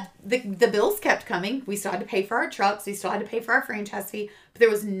bills seasonal. the bills kept coming. We still had to pay for our trucks. We still had to pay for our franchise fee, but there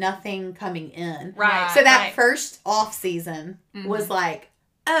was nothing coming in. Right. So that first off season was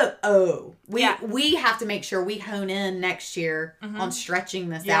we have to make sure we hone in next year on stretching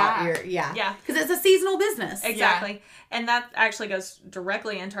this out here. Yeah. Because it's a seasonal business. Exactly. Yeah. And that actually goes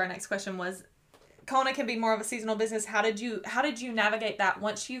directly into our next question was, Kona can be more of a seasonal business. How did you navigate that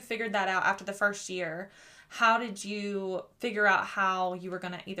once you figured that out after the first year? How did you figure out how you were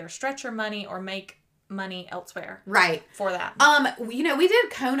going to either stretch your money or make money elsewhere? Right. For that. We did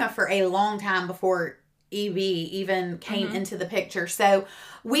Kona for a long time before EB even came into the picture. So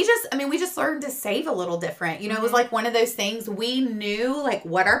we just learned to save a little different. You know, it was like one of those things we knew like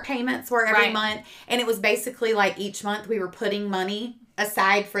what our payments were every month. And it was basically like each month we were putting money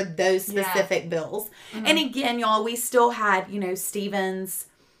aside for those specific bills. And again, y'all, we still had, you know, Steven's,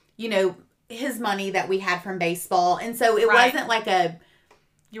 you know, his money that we had from baseball. And so it wasn't like a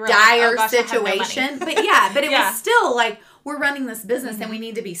dire situation. But but it was still like, we're running this business and we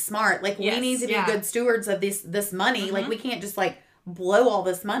need to be smart. Like we need to be good stewards of this money. Like we can't just like blow all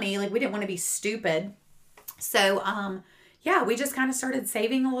this money. Like we didn't want to be stupid. So, we just kind of started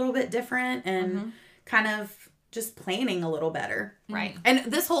saving a little bit different and kind of just planning a little better. Right. And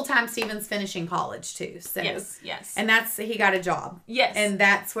this whole time Steven's finishing college too. So yes. And he got a job. Yes. And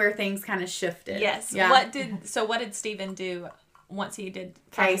that's where things kind of shifted. Yes. Yeah. What did Steven do once he did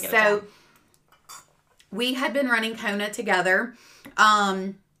Okay, so we had been running Kona together.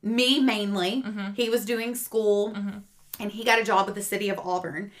 Me mainly. He was doing school. And he got a job with the city of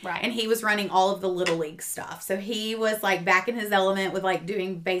Auburn. Right. And he was running all of the Little League stuff. So he was like back in his element with like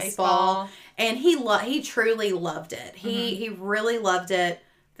doing baseball. And he truly loved it. He really loved it.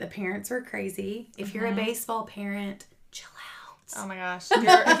 The parents were crazy. If you're a baseball parent, chill out. Oh my gosh.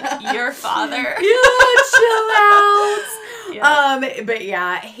 Your father. Chill out. Yeah. But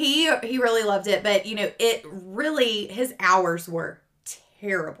yeah, he really loved it. But you know, his hours were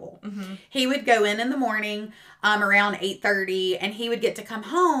terrible. He would go in the morning around 8:30 and he would get to come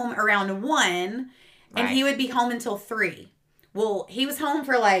home around 1 and he would be home until 3. Well, he was home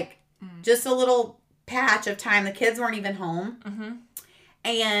for like just a little patch of time. The kids weren't even home.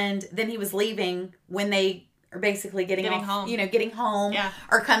 And then he was leaving when they are basically getting home. You know, getting home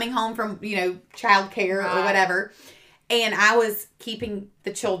or coming home from, you know, childcare or whatever. And I was keeping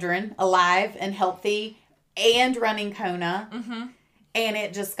the children alive and healthy and running Kona. And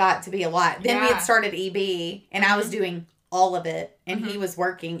it just got to be a lot. Then we had started EB, and I was doing all of it, and he was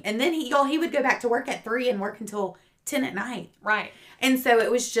working. And then he would go back to work at 3 and work until 10 at night. Right. And so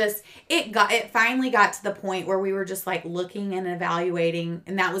it was just, it finally got to the point where we were just like looking and evaluating,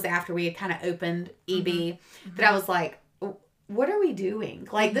 and that was after we had kind of opened EB, that I was like, what are we doing?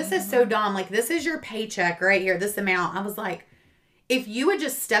 Like, this is so dumb. Like, this is your paycheck right here, this amount. I was like, if you would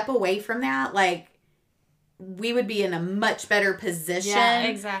just step away from that, like, we would be in a much better position. Yeah,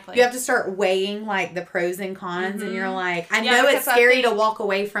 exactly. You have to start weighing like the pros and cons, and you're like, I know it's scary to walk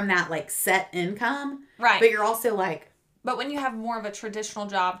away from that like set income, right? But you're also like, but when you have more of a traditional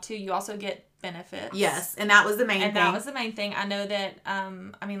job too, you also get benefits. Yes, and that was the main thing. That was the main thing. I know that.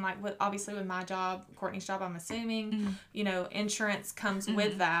 I mean, like obviously with my job, Courtney's job, I'm assuming, you know, insurance comes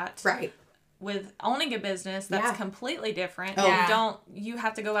with that, right? With owning a business, that's completely different. Oh. You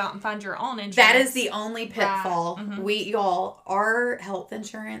have to go out and find your own insurance. That is the only pitfall. Our health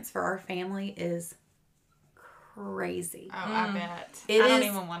insurance for our family is crazy. Oh, I bet. I don't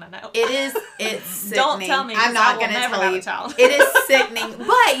even want to know. It's sickening. Don't tell me. I'm not going to tell you. It is sickening.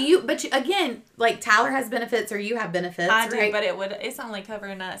 But again, like Tyler has benefits or you have benefits. I do, right? but it's only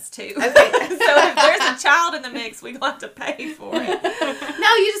covering us too. Okay. So if there's a child in the mix, we have to pay for it.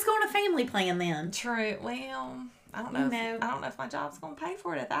 No, you just go on a family plan then. True. Well, I don't know. I don't know if my job's going to pay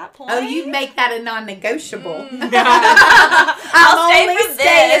for it at that point. Oh, you'd make that a non-negotiable. I'll stay for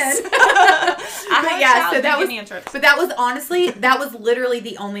this. But that was honestly, that was literally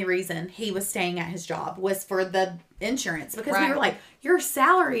the only reason he was staying at his job was for the insurance, because we were like, your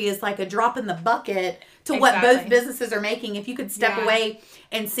salary is like a drop in the bucket to what both businesses are making. If you could step away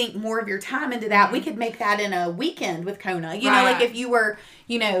and sink more of your time into that, we could make that in a weekend with Kona. You know, like if you were,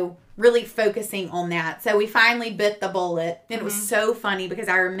 you know, really focusing on that. So we finally bit the bullet. And it was so funny because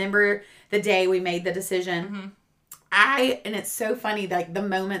I remember the day we made the decision. And it's so funny, like the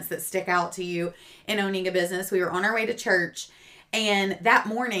moments that stick out to you in owning a business. We were on our way to church, and that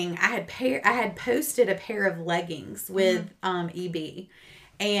morning I had posted a pair of leggings with EB,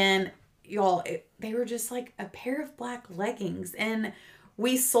 and y'all, they were just like a pair of black leggings, and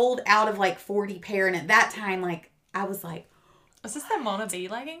we sold out of like 40 pair. And at that time, like I was like, was this the Mona B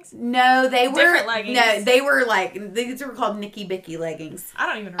leggings? No, they were different leggings. No, they were like, these were called Nikki Bicky leggings. I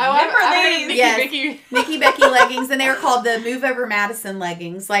don't even remember these. Nikki Bicky leggings, and they were called the Move Over Madison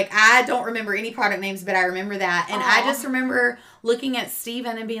leggings. Like, I don't remember any product names, but I remember that. And I just remember looking at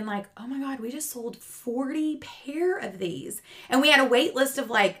Steven and being like, oh my God, we just sold 40 pair of these. And we had a wait list of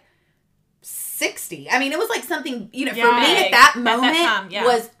like 60. I mean, it was like something, you know, for me at that moment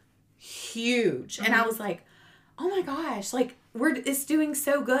was huge. And I was like, oh my gosh, like, it's doing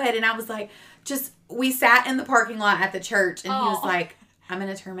so good. And I was like, we sat in the parking lot at the church, and he was like, I'm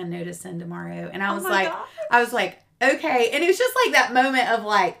going to turn my notice in tomorrow. And I was like, okay. And it was just like that moment of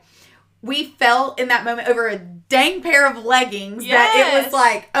like, we felt in that moment over a dang pair of leggings that it was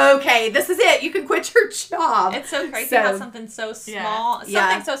like, okay, this is it. You can quit your job. It's so crazy how something so small,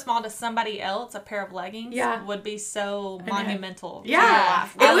 something so small to somebody else, a pair of leggings, would be so monumental. Yeah.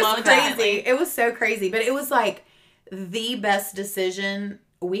 It was crazy. It was so crazy. But it was like the best decision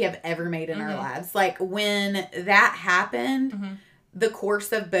we have ever made in our lives. Like when that happened, the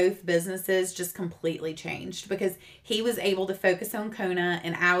course of both businesses just completely changed because he was able to focus on Kona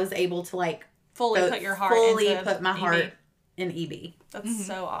and I was able to like fully put my heart in EB. That's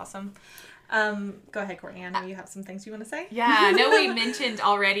so awesome. Go ahead, Courtney. I know you have some things you want to say. Yeah, I know we mentioned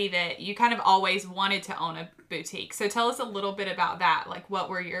already that you kind of always wanted to own a boutique. So tell us a little bit about that. Like, what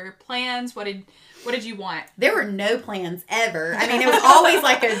were your plans? What did you want? There were no plans ever. I mean, it was always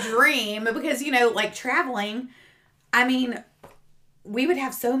like a dream because, you know, like traveling, I mean, we would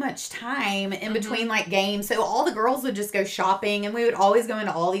have so much time in between like games. So all the girls would just go shopping and we would always go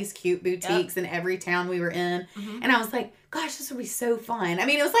into all these cute boutiques in every town we were in. And I was like, gosh, this would be so fun. I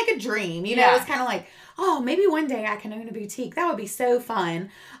mean, it was like a dream, you know, it was kind of like, oh, maybe one day I can own a boutique. That would be so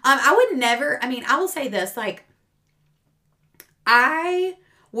fun. I will say this, like, I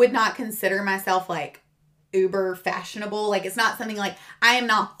would not consider myself like uber fashionable. Like, it's not something like, I am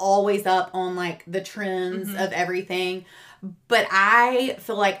not always up on like the trends of everything. But I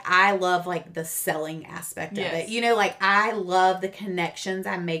feel like I love like the selling aspect of it. You know, like I love the connections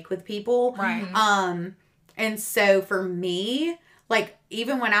I make with people. Right. And so for me, like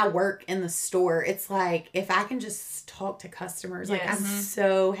even when I work in the store, it's like if I can just talk to customers, like I'm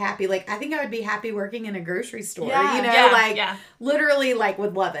so happy. Like I think I would be happy working in a grocery store. You know, literally like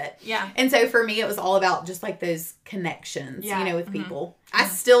would love it. Yeah. And so for me, it was all about just like those connections, you know, with people. I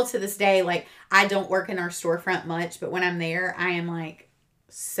still to this day, like I don't work in our storefront much, but when I'm there, I am like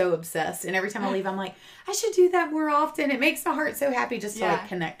so obsessed. And every time I leave, I'm like, I should do that more often. It makes my heart so happy just to like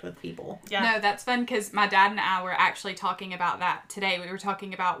connect with people. Yeah. No, that's fun because my dad and I were actually talking about that today. We were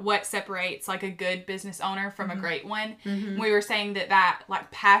talking about what separates like a good business owner from a great one. We were saying that like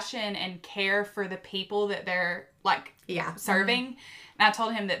passion and care for the people that they're like serving. And I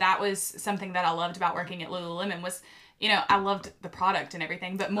told him that was something that I loved about working at Lululemon was, you know, I loved the product and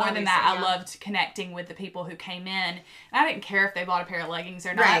everything, but more than that, I loved connecting with the people who came in. And I didn't care if they bought a pair of leggings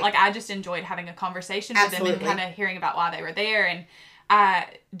or not. Right. Like, I just enjoyed having a conversation with them and kind of hearing about why they were there. And I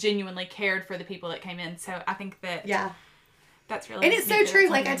genuinely cared for the people that came in. So I think that that's really And it's so true.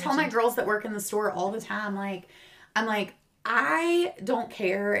 Like, I tell my girls that work in the store all the time, like, I'm like, I don't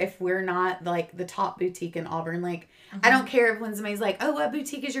care if we're not like the top boutique in Auburn. Like, I don't care if when somebody's like, oh, what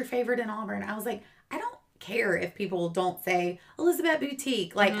boutique is your favorite in Auburn? I was like, I don't care if people don't say Elizabeth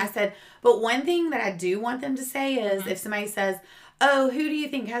Boutique. Like I said, but one thing that I do want them to say is if somebody says, oh, who do you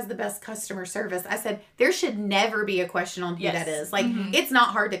think has the best customer service? I said, there should never be a question on who that is. Like, it's not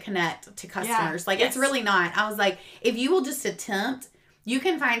hard to connect to customers. Like, it's really not. I was like, if you will just attempt, you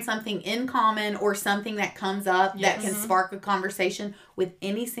can find something in common or something that comes up that can spark a conversation with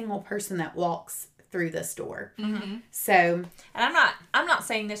any single person that walks through this door. So, and I'm not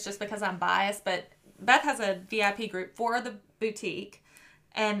saying this just because I'm biased, but Beth has a VIP group for the boutique,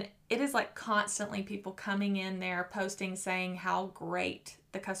 and it is like constantly people coming in there posting saying how great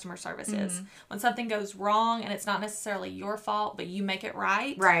the customer service is. When something goes wrong and it's not necessarily your fault, but you make it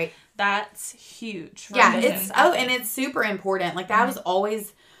right. That's huge. And it's super important. Like that was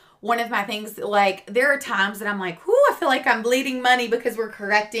always one of my things. Like there are times that I'm like, whoo, I feel like I'm bleeding money because we're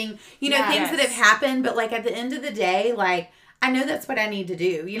correcting, you know, things that have happened. But like at the end of the day, like I know that's what I need to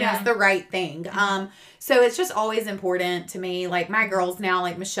do. You know, it's the right thing. So it's just always important to me. Like my girls now,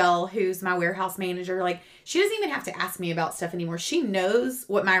 like Michelle, who's my warehouse manager, like she doesn't even have to ask me about stuff anymore. She knows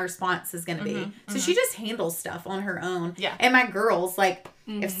what my response is going to be. So she just handles stuff on her own. Yeah. And my girls, like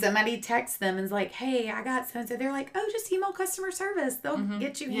if somebody texts them and is like, hey, I got so-and-so, they're like, oh, just email customer service. They'll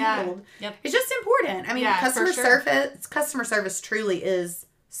get you handled. Yep. It's just important. I mean, customer service truly is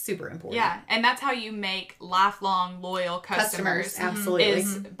super important. Yeah, and that's how you make lifelong loyal customers. Absolutely.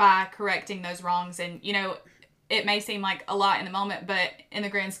 Is by correcting those wrongs. And, you know, it may seem like a lot in the moment, but in the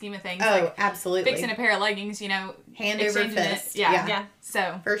grand scheme of things, absolutely. Fixing a pair of leggings, you know, hand over fist. Yeah.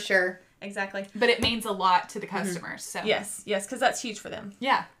 So for sure. Exactly. But it means a lot to the customers. So yes, because that's huge for them.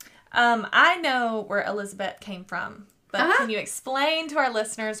 Yeah. I know where Elizabeth came from, but can you explain to our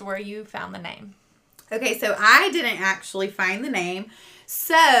listeners where you found the name? Okay, so I didn't actually find the name.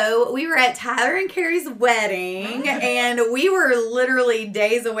 So we were at Tyler and Carrie's wedding, and we were literally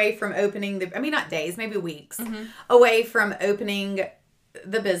days away from opening not days, maybe weeks away from opening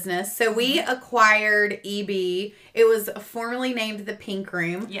the business. So we acquired EB. It was formerly named the Pink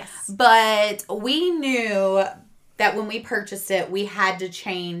Room. Yes. But we knew that when we purchased it, we had to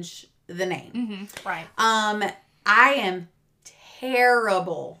change the name. Mm-hmm. Right. I am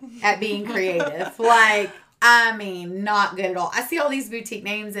terrible at being creative. Like, I mean, not good at all. I see all these boutique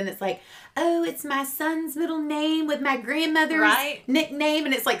names and it's like, oh, it's my son's middle name with my grandmother's nickname.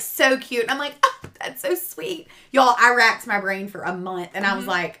 And it's like so cute. And I'm like, oh, that's so sweet. Y'all, I racked my brain for a month and I was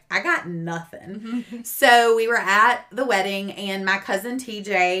like, I got nothing. So we were at the wedding and my cousin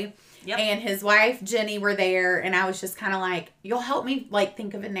TJ and his wife Jenny were there. And I was just kind of like, y'all help me like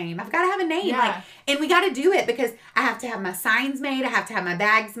think of a name. I've got to have a name. Like, and we got to do it because I have to have my signs made. I have to have my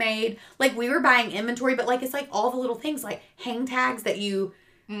bags made. Like we were buying inventory, but like, it's like all the little things like hang tags that you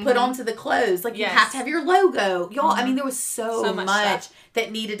put onto the clothes. Like you have to have your logo. Y'all, I mean, there was so much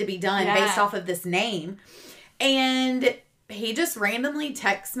that needed to be done based off of this name. And he just randomly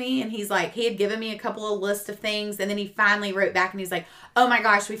texts me and he's like, he had given me a couple of lists of things and then he finally wrote back and he's like, oh my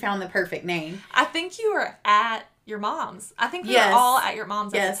gosh, we found the perfect name. I think you were at your mom's. I think we were all at your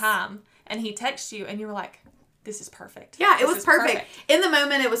mom's at the time. And he texted you and you were like, this is perfect. Yeah, it was perfect. In the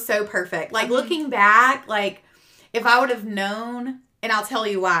moment, it was so perfect. Like looking back, like if I would have known, and I'll tell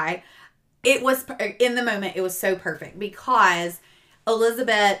you why, it was, in the moment, it was so perfect because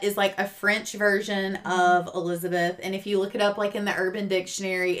Elizabeth is like a French version of Elizabeth. And if you look it up like in the Urban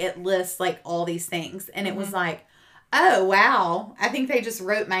Dictionary, it lists like all these things. And it was like, oh, wow. I think they just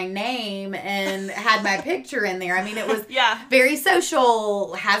wrote my name and had my picture in there. I mean, it was very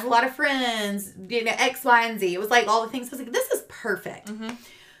social, has a lot of friends, you know, X, Y, and Z. It was like all the things. I was like, this is perfect.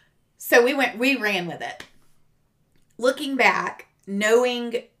 So we ran with it. Looking back,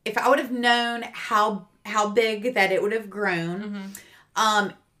 knowing, if I would have known how big that it would have grown,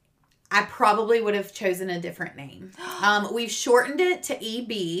 I probably would have chosen a different name. We've shortened it to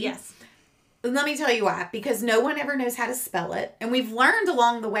EB. Yes. Let me tell you why. Because no one ever knows how to spell it. And we've learned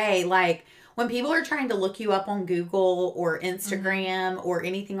along the way, like, when people are trying to look you up on Google or Instagram or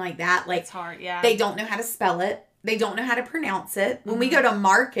anything like that, like, it's hard, they don't know how to spell it. They don't know how to pronounce it. When we go to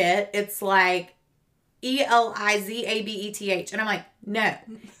market, it's like Elizabeth. And I'm like, no,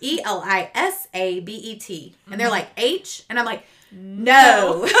 Elisabet. And they're like, H? And I'm like,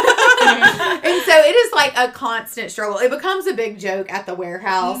 no. And so it is like a constant struggle. It becomes a big joke at the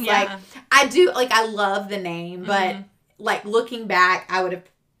warehouse. Like I love the name, but like looking back, I would have,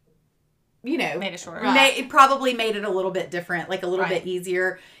 you know, made it short. It probably made it a little bit different, like a little bit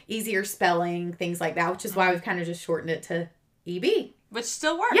easier spelling, things like that, which is why we've kind of just shortened it to EB. Which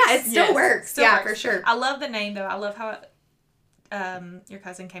still works. Yeah, it still works. Still works. For sure. I love the name though. I love how your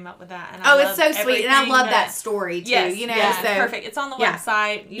cousin came up with that. And it's so sweet. And I love that story too. Yes, you know, so perfect. It's on the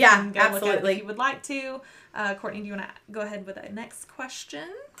website. You can go absolutely. Look at it if you would like to. Courtney, do you want to go ahead with the next question?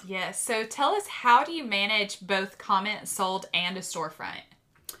 Yes. So tell us, how do you manage both comment sold and a storefront?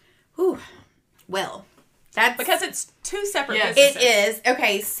 Ooh, well, that's because it's two separate businesses. It is.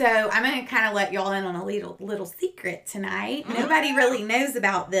 Okay, so I'm going to kind of let y'all in on a little secret tonight. Nobody really knows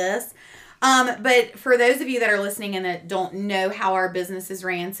about this. But for those of you that are listening and that don't know how our business is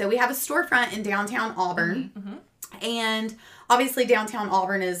ran, so we have a storefront in downtown Auburn. And obviously downtown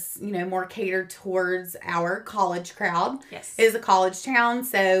Auburn is, you know, more catered towards our college crowd. Yes. It is a college town,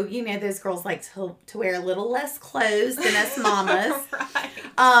 so, you know, those girls like to wear a little less clothes than us mamas.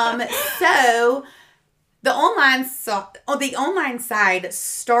 So the online side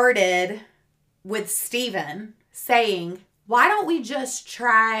started with Steven saying, why don't we just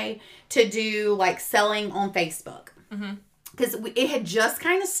try to do like selling on Facebook? Because it had just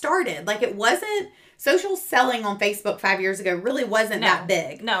kind of started. Like it wasn't, social selling on Facebook 5 years ago really wasn't that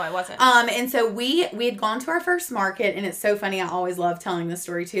big. No, it wasn't. And so we had gone to our first market, and it's so funny. I always love telling this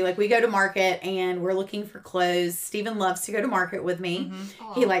story too. Like we go to market and we're looking for clothes. Steven loves to go to market with me.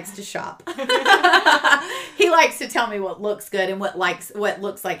 He likes to shop. He likes to tell me what looks good and what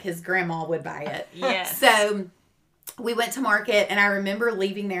looks like his grandma would buy it. Yes. So we went to market, and I remember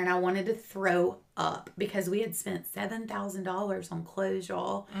leaving there, and I wanted to throw up because we had spent $7,000 on clothes,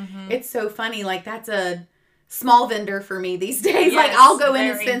 y'all. It's so funny. Like, that's a small vendor for me these days. Like, I'll go in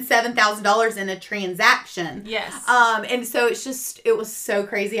and spend $7,000 in a transaction. Yes. And so it was so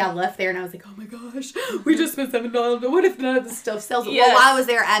crazy. I left there, and I was like, oh my gosh, we just spent $7. What if none of the stuff sells? Yes. Well, while I was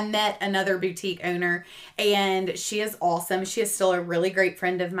there, I met another boutique owner, and she is awesome. She is still a really great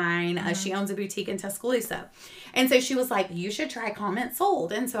friend of mine. She owns a boutique in Tuscaloosa. And so she was like, you should try Comment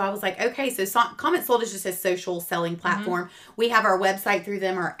Sold. And so I was like, okay. So Comment Sold is just a social selling platform. We have our website through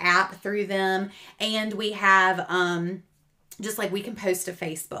them, our app through them. And we have just like we can post to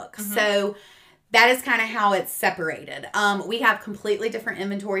Facebook. So that is kind of how it's separated. We have completely different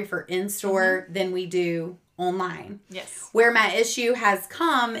inventory for in-store than we do online. Yes. Where my issue has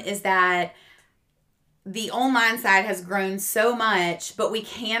come is that the online side has grown so much, but we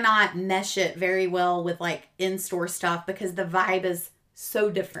cannot mesh it very well with like in-store stuff because the vibe is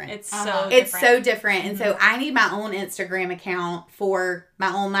so different. It's so different. And so I need my own Instagram account for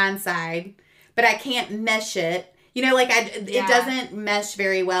my online side, but I can't mesh it. You know, like it doesn't mesh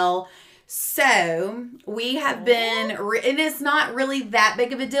very well. So we have been, and it's not really that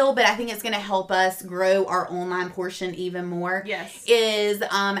big of a deal, but I think it's going to help us grow our online portion even more. Yes.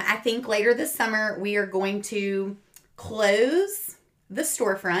 I think later this summer, we are going to close the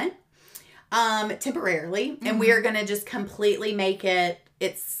storefront temporarily, and we are going to just completely make it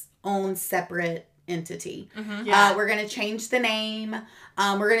its own separate entity. We're going to change the name.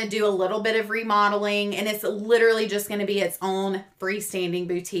 We're going to do a little bit of remodeling, and it's literally just going to be its own freestanding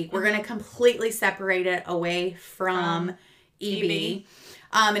boutique. We're going to completely separate it away from EB.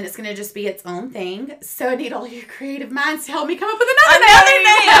 And it's going to just be its own thing. So I need all your creative minds to help me come up with another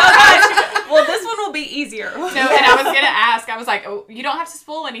name. Well, this one will be easier. No, and I was going to ask, I was like, oh, you don't have to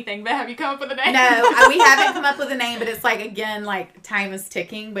spoil anything, but have you come up with a name? No, we haven't come up with a name, but it's like, again, like time is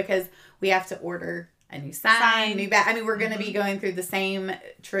ticking because we have to order a new sign, new bag. I mean, we're going to be going through the same,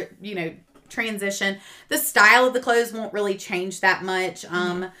 transition. The style of the clothes won't really change that much,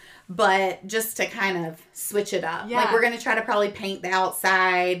 but just to kind of switch it up. Like, we're going to try to probably paint the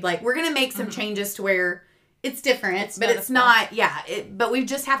outside. Like, we're going to make some changes to where it's different, but it's not, but we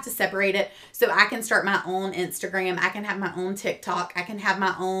just have to separate it so I can start my own Instagram. I can have my own TikTok. I can have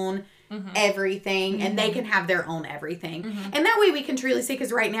my own everything, and they can have their own everything. And that way we can truly see,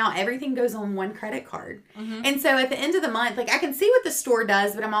 because right now everything goes on one credit card. And so at the end of the month, like, I can see what the store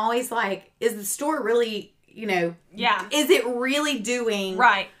does, but I'm always like, is the store really, is it really doing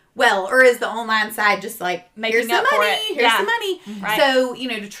well, or is the online side just like, here's some money, here's some money. So,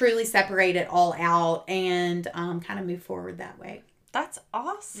 to truly separate it all out and kind of move forward that way. That's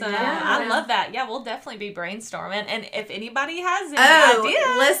awesome. Yeah. I love that. Yeah, we'll definitely be brainstorming. And if anybody has any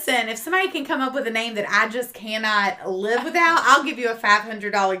ideas. Listen, if somebody can come up with a name that I just cannot live without, I'll give you a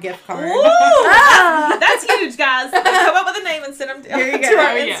 $500 gift card. Ooh, that's huge, guys. Come up with a name and send them to Here you go.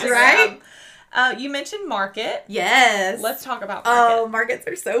 our Instagram. Right? You mentioned Market. Yes. Let's talk about Market. Oh, Markets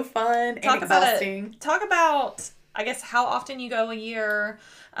are so fun and exhausting. Talk about, I guess, how often you go a year.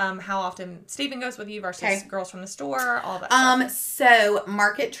 How often Stephen goes with you versus girls from the store, all that stuff. So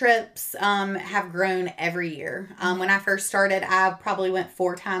Market trips have grown every year. When I first started, I probably went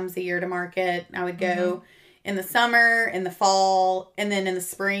 4 times a year to Market. I would go in the summer, in the fall, and then in the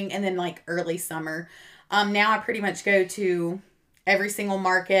spring, and then like early summer. Now I pretty much go to every single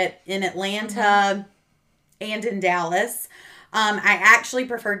market in Atlanta and in Dallas. I actually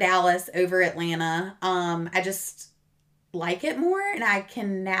prefer Dallas over Atlanta. I just like it more and I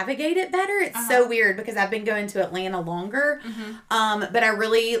can navigate it better. It's so weird because I've been going to Atlanta longer. But I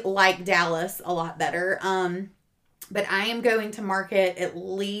really like Dallas a lot better. But I am going to Market at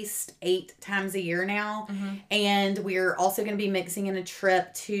least 8 times a year now. And we're also going to be mixing in a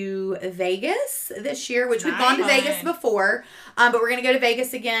trip to Vegas this year, which we've gone to Vegas before. But we're going to go to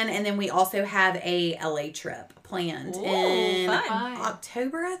Vegas again. And then we also have a LA trip planned in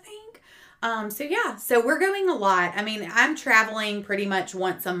October, I think. So we're going a lot. I mean, I'm traveling pretty much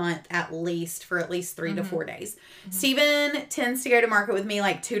once a month at least for at least 3 to 4 days. Steven tends to go to Market with me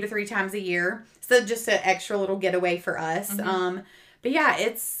like 2 to 3 times a year. So just an extra little getaway for us. But yeah,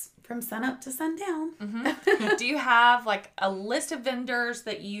 it's from sun up to sundown. Do you have like a list of vendors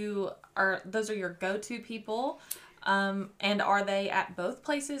that those are your go-to people? And are they at both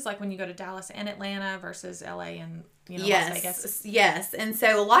places? Like when you go to Dallas and Atlanta versus LA and Las Vegas? Yes. And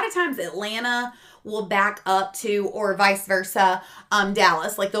so a lot of times Atlanta will back up to, or vice versa,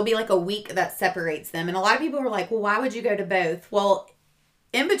 Dallas. Like there'll be like a week that separates them. And a lot of people are like, well, why would you go to both? Well,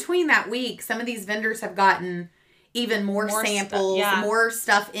 in between that week, some of these vendors have gotten even more samples, more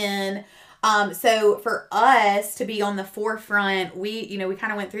stuff in. So for us to be on the forefront, we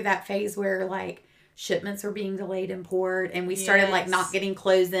kind of went through that phase where like shipments were being delayed in port and we started like not getting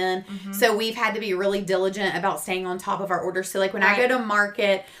clothes in. So we've had to be really diligent about staying on top of our orders. So like when I go to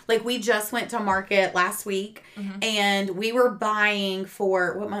Market, like we just went to Market last week and we were buying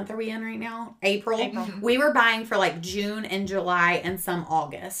for, what month are we in right now? April. We were buying for like June and July and some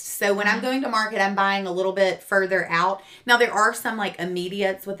August. So when I'm going to Market, I'm buying a little bit further out. Now there are some like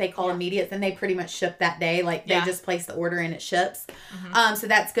immediates, what they call immediates, and they pretty much ship that day. Like they just place the order and it ships. So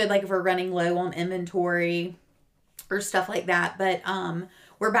that's good. Like if we're running low on inventory or stuff like that, but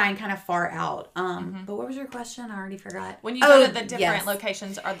we're buying kind of far out. But what was your question? I already forgot. When you go to the different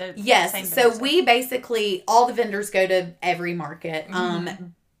locations, are the same so we basically, all the vendors go to every market.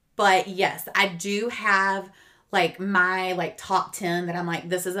 But yes, I do have like my like top 10 that I'm like,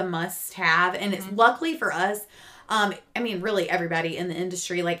 this is a must have. And it's luckily for us, I mean, really everybody in the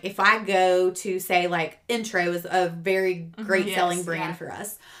industry, like if I go to say like Intro is a very great selling brand for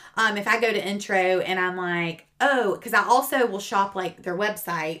us. If I go to Intro and I'm like, oh, because I also will shop like their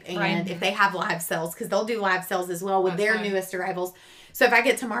website and if they have live sales, because they'll do live sales as well with their newest arrivals. So if I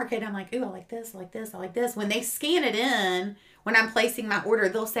get to market, I'm like, ooh, I like this, I like this, I like this. When they scan it in, when I'm placing my order,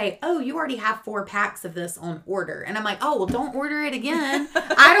 they'll say, oh, you already have 4 packs of this on order. And I'm like, oh, well, don't order it again.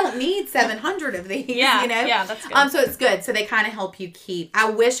 I don't need 700 of these, you know? Yeah, that's good. So it's good. So they kind of help you keep.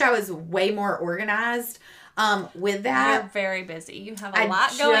 I wish I was way more organized with that. You're very busy. You have a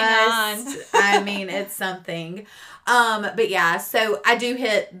lot going on. I mean, it's something. But yeah, so I do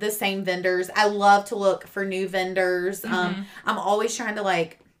hit the same vendors. I love to look for new vendors. I'm always trying to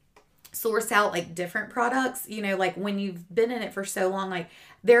like source out like different products, you know, like when you've been in it for so long, like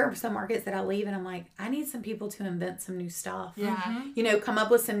there are some markets that I leave and I'm like, I need some people to invent some new stuff. You know, come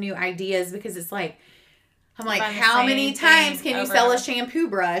up with some new ideas, because it's like, I'm like, how many times can you sell a shampoo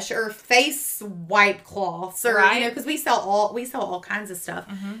brush or face wipe cloths or, you know, because we sell all kinds of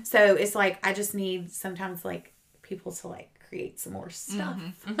stuff. So it's like, I just need sometimes like people to like create some more stuff.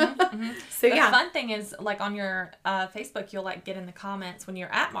 So the fun thing is like on your Facebook, you'll like get in the comments when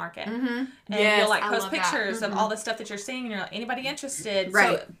you're at market and you'll like post pictures of all the stuff that you're seeing and you're like, anybody interested?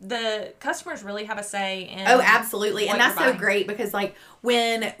 Right. So the customers really have a say in absolutely. And that's so great, because like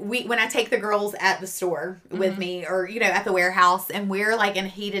when I take the girls at the store with me, or you know, at the warehouse, and we're like in a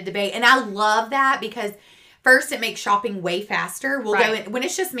heated debate, and I love that because first, it makes shopping way faster. We'll go in, when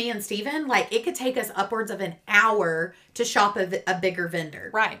it's just me and Steven, like it could take us upwards of an hour to shop a bigger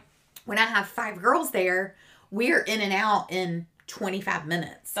vendor. Right. When I have 5 girls there, we're in and out in 25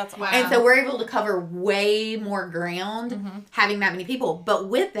 minutes. That's wow. And so we're able to cover way more ground having that many people. But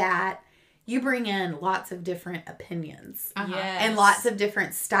with that, you bring in lots of different opinions and lots of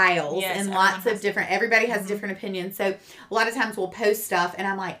different styles and lots of different, everybody has different opinions. So a lot of times we'll post stuff and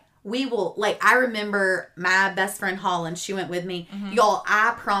I'm like, we will, like, I remember my best friend Holland, she went with me. Y'all,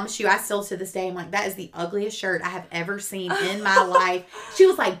 I promise you, I still to this day, I'm like, that is the ugliest shirt I have ever seen in my life. She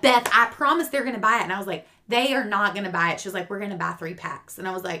was like, Beth, I promise they're going to buy it. And I was like, they are not going to buy it. She was like, we're going to buy 3 packs. And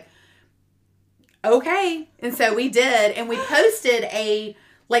I was like, okay. And so we did. And we posted a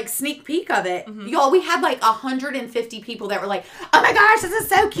like sneak peek of it. Y'all, we had like 150 people that were like, oh my gosh, this is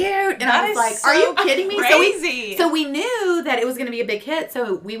so cute. And I was like, are you kidding me? Crazy. So we knew that it was going to be a big hit.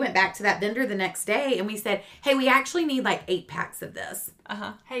 So we went back to that vendor the next day and we said, hey, we actually need like 8 packs of this.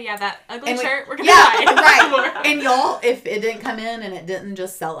 Hey, that ugly shirt, we're going to buy it. Right. And y'all, if it didn't come in and it didn't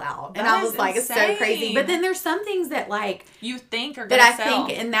just sell out. And I was like, it's so crazy. But then there's some things that like you think are going to sell.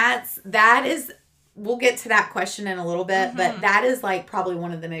 And that is, we'll get to that question in a little bit, but that is like probably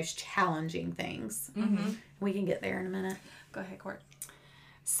one of the most challenging things. We can get there in a minute. Go ahead, Court.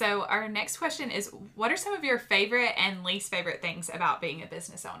 So our next question is, what are some of your favorite and least favorite things about being a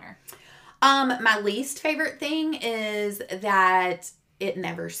business owner? My least favorite thing is that it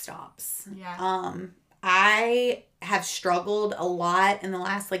never stops. I have struggled a lot in the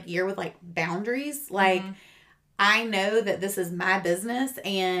last like year with like boundaries. Like I know that this is my business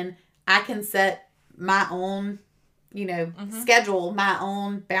and I can set my own, you know, schedule, my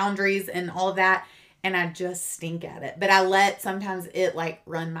own boundaries and all of that. And I just stink at it. But I let sometimes it like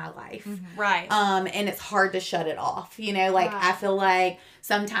run my life. Right. And it's hard to shut it off. You know, like I feel like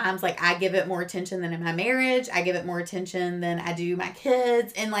sometimes like I give it more attention than in my marriage. I give it more attention than I do my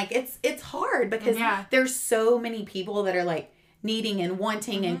kids. And like it's hard because there's so many people that are like needing and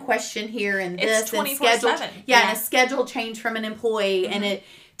wanting and question here and this and schedule. And a schedule change from an employee and a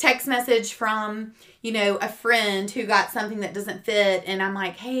text message from, you know, a friend who got something that doesn't fit. And I'm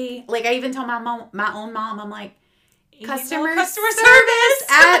like, hey, like I even tell my own mom, I'm like, customer service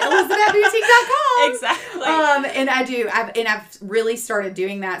at elizabethboutique.com. Exactly. And I've really started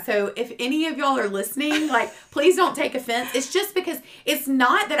doing that. So if any of y'all are listening, like, please don't take offense. It's just because it's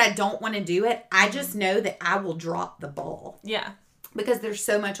not that I don't want to do it. I just know that I will drop the ball. Yeah. Because there's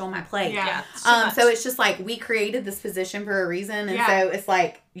so much on my plate. Yeah. So it's just like we created this position for a reason, and so it's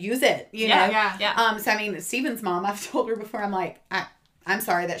like use it. You know. Yeah. So I mean, Steven's mom, I've told her before. I'm like, I'm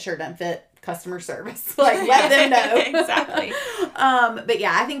sorry that shirt doesn't fit. Customer service, like let them know. Exactly. But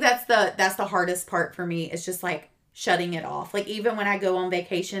yeah, I think that's the hardest part for me. It's just like shutting it off. Like even when I go on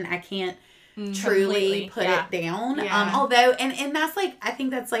vacation, I can't truly put it down. Although, and that's like I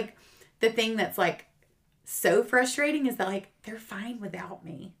think that's like the thing that's like so frustrating is that like they're fine without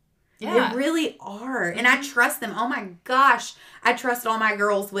me. They really are. And I trust them. Oh my gosh. I trust all my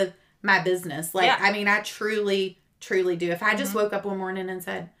girls with my business. Like I mean I truly do. If I just woke up one morning and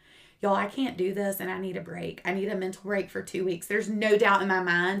said, y'all, I can't do this and I need a break. I need a mental break for 2 weeks. There's no doubt in my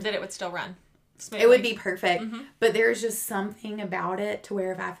mind that it would still run smoothly. It would be perfect. But there's just something about it to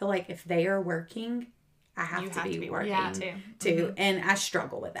where if I feel like if they are working, I have to be working too. And I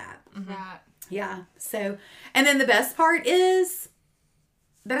struggle with that. Right. Yeah. So, and then the best part is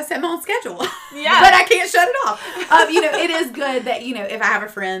that I set my own schedule. Yeah. But I can't shut it off. It is good that, if I have a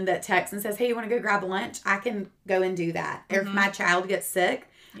friend that texts and says, hey, you want to go grab lunch? I can go and do that. Or if my child gets sick,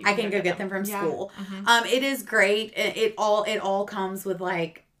 I can go get them from school. It is great. It all comes with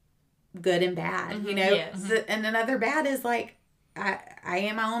like good and bad, Yes. And another bad is like, I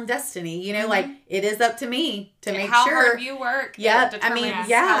am my own destiny, like it is up to me to make how sure. How hard you work. Yeah.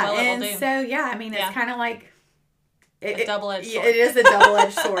 How well it will do. So, it's kind of like. A double-edged sword. It is a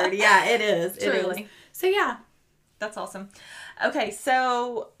double-edged sword. Yeah, it is. Truly. It is. So, yeah. That's awesome. Okay,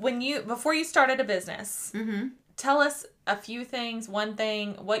 so before you started a business, tell us a few things, one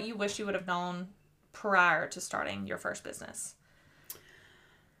thing, what you wish you would have known prior to starting your first business.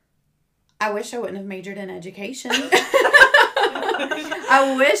 I wish I wouldn't have majored in education.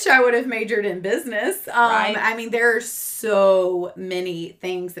 I wish I would have majored in business. Right. I mean, there are so many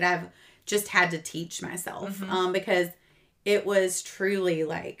things that I've just had to teach myself because it was truly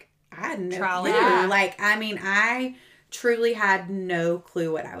like I had no clue. Yeah. Like, I mean, I truly had no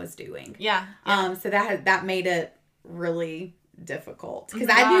clue what I was doing. Yeah. So that made it really difficult because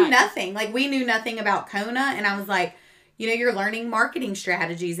I knew nothing. Like, we knew nothing about Kona, and I was like, you're learning marketing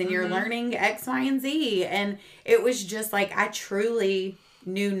strategies and you're learning X, Y, and Z. And it was just like, I truly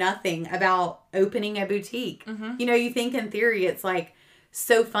knew nothing about opening a boutique. You think in theory it's like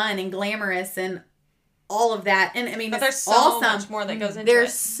so fun and glamorous and all of that. And I mean, but there's so awesome. much more that goes into There's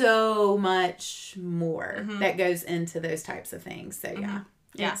it. so much more that goes into those types of things. So yeah.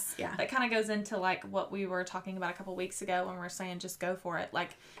 Yeah. That kind of goes into like what we were talking about a couple weeks ago when we were saying just go for it.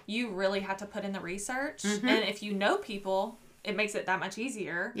 Like, you really have to put in the research. And if you know people, it makes it that much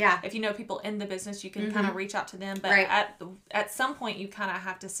easier. Yeah. If you know people in the business, you can kind of reach out to them. But at some point, you kind of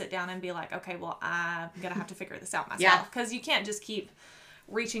have to sit down and be like, okay, well, I'm going to have to figure this out myself. Because you can't just keep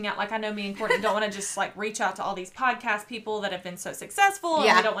reaching out. Like, I know me and Courtney don't want to just like reach out to all these podcast people that have been so successful.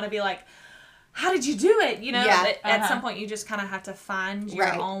 And we don't want to be like, how did you do it? At some point you just kind of have to find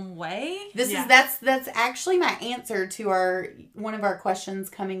your own way. That's actually my answer to one of our questions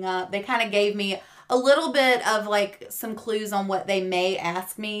coming up. They kind of gave me a little bit of like some clues on what they may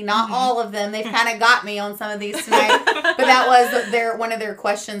ask me. Not all of them. They've kind of got me on some of these tonight. But that was one of their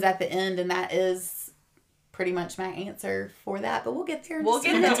questions at the end, and that is pretty much my answer for that. But we'll get there. We'll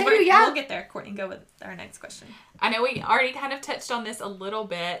get there. We'll get there. Courtney, go with our next question. I know we already kind of touched on this a little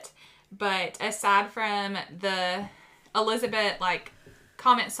bit. But aside from the Elizabeth, like,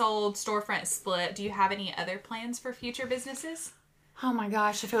 comment sold, storefront split, do you have any other plans for future businesses? Oh my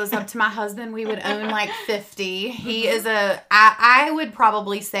gosh, if it was up to my husband, we would own like 50. He is I would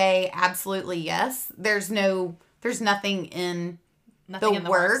probably say absolutely yes. There's nothing in the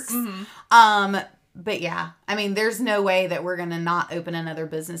works. But yeah, I mean, there's no way that we're going to not open another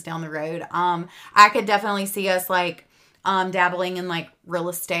business down the road. I could definitely see us like, dabbling in like real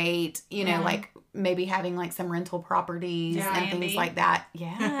estate, like maybe having like some rental properties and things like that.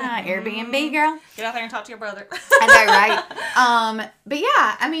 Yeah, Airbnb, girl. Get out there and talk to your brother. I know, right? But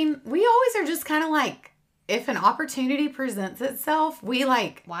yeah, I mean, we always are just kind of like, if an opportunity presents itself, we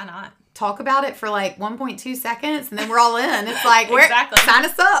like, why not? Talk about it for like 1.2 seconds and then we're all in. It's like, sign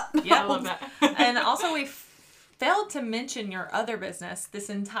us up. Yeah, I love that. And also we failed to mention your other business this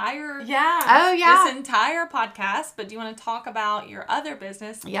entire this entire podcast, but do you want to talk about your other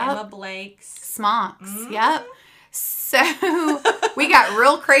business, Emma Blake's Smocks? Yep. So we got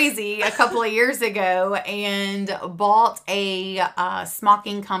real crazy a couple of years ago and bought a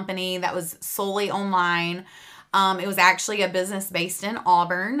smocking company that was solely online. It was actually a business based in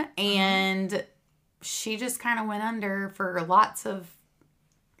Auburn, and she just kind of went under for lots of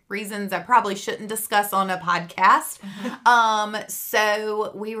reasons I probably shouldn't discuss on a podcast.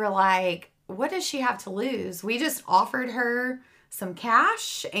 So we were like, what does she have to lose? We just offered her some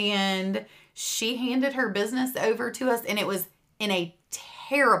cash and she handed her business over to us, and it was in a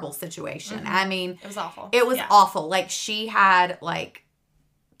terrible situation. I mean, it was awful. It was awful. Like, she had like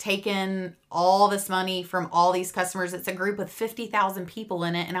taken all this money from all these customers. It's a group with 50,000 people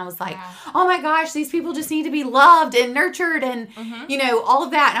in it. And I was like, oh my gosh, these people just need to be loved and nurtured and, all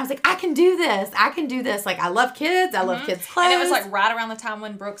of that. And I was like, I can do this. I can do this. Like, I love kids. I love kids' clothes. And it was like right around the time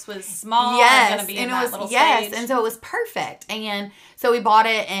when Brooks was small. Yes. And going to be in that little stage. And so it was perfect. And so we bought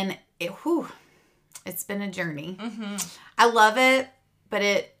it, and it's been a journey. I love it, but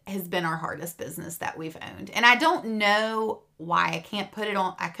it has been our hardest business that we've owned. And I don't know why. I can't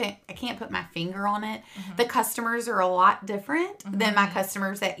put my finger on it. The customers are a lot different than my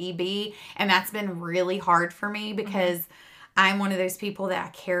customers at EB, and that's been really hard for me because I'm one of those people that I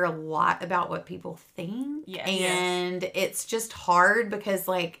care a lot about what people think. Yes. And it's just hard because,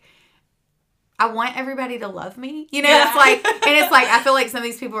 like, I want everybody to love me. You know, it's like, I feel like some of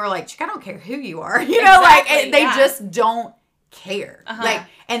these people are like, I don't care who you are. You know, exactly, they just don't care. Like,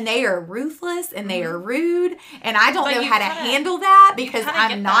 and they are ruthless and they are rude. And I don't know how to handle that because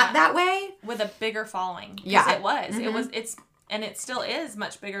I'm not that way. With a bigger following. Yeah. It was. And it still is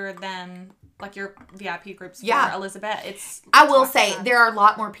much bigger than like your VIP groups for Elizabeth. I will say there are a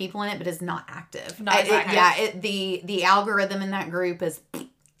lot more people in it, but it's not active. Not active. The algorithm in that group is,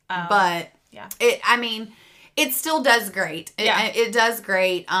 but it still does great. It does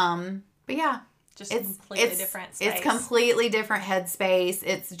great. But yeah, just completely different space. It's completely different headspace.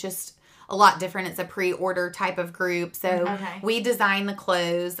 It's just a lot different. It's a pre-order type of group. So we design the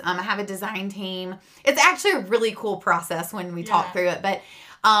clothes. I have a design team. It's actually a really cool process when we talk through it. But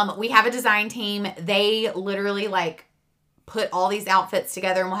we have a design team. They literally like put all these outfits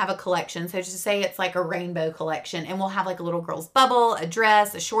together and we'll have a collection. So just say it's like a rainbow collection and we'll have like a little girl's bubble, a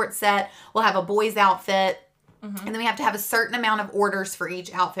dress, a short set. We'll have a boy's outfit. And then we have to have a certain amount of orders for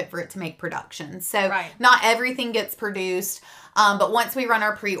each outfit for it to make production. So not everything gets produced. But once we run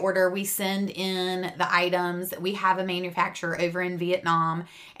our pre-order, we send in the items. We have a manufacturer over in Vietnam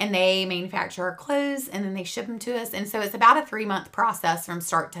and they manufacture our clothes and then they ship them to us. And so it's about a 3-month process from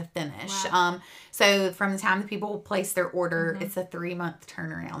start to finish. Wow. So from the time that people place their order, it's a 3-month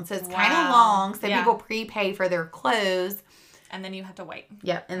turnaround. So it's kind of long. So people prepay for their clothes. And then you have to wait.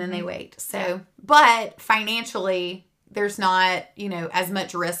 Yep. And then they wait. So, but financially, there's not, as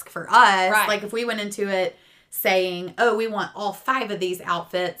much risk for us. Right. Like if we went into it saying, oh, we want all 5 of these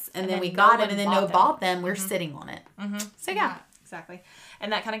outfits and then we got them and then bought them, we're sitting on it. So yeah. Exactly.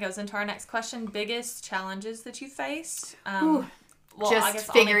 And that kind of goes into our next question. Biggest challenges that you faced?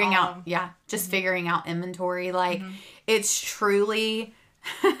 Just figuring out, figuring out inventory. Like it's truly...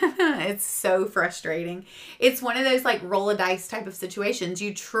 it's so frustrating. It's one of those like roll of dice type of situations.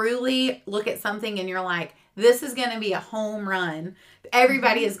 You truly look at something and you're like, this is going to be a home run.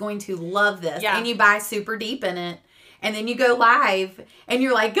 Everybody is going to love this. And you buy super deep in it. And then you go live and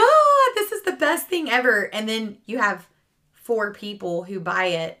you're like, God, this is the best thing ever. And then you have 4 people who buy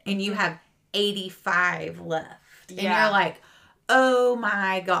it and you have 85 left. And you're like, oh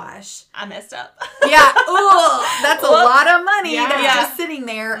my gosh. I messed up. Yeah. Oh, that's a lot of money that's just sitting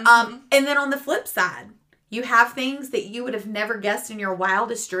there. And then on the flip side, you have things that you would have never guessed in your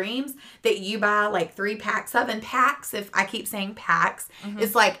wildest dreams that you buy like 3 packs of. And packs, if I keep saying packs,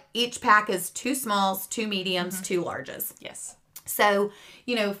 it's like each pack is 2 smalls, 2 mediums, 2 larges. Yes. So,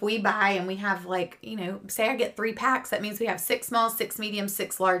 if we buy and we have like, say I get 3 packs, that means we have 6 smalls, 6 mediums,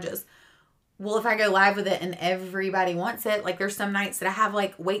 6 larges. Well, if I go live with it and everybody wants it, like there's some nights that I have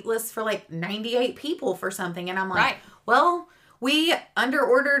like wait lists for like 98 people for something. And I'm like, well, we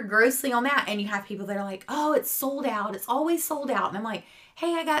under-ordered grossly on that. And you have people that are like, oh, it's sold out. It's always sold out. And I'm like,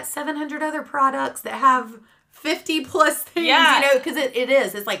 hey, I got 700 other products that have 50 plus things, because it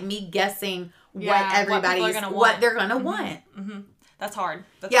is. It's like me guessing what everybody's, what they're going to want. That's hard.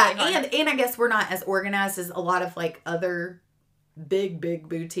 That's really hard. And I guess we're not as organized as a lot of like other big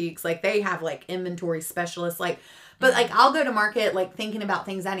boutiques. Like they have like inventory specialists, like, but like I'll go to market like thinking about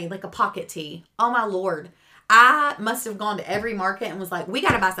things I need, like a pocket tee. Oh my Lord. I must have gone to every market and was like, we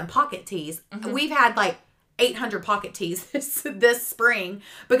got to buy some pocket tees. We've had like 800 pocket tees this spring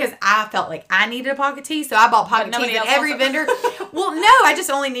because I felt like I needed a pocket tee. So I bought pocket tees at every vendor. Well, no, I just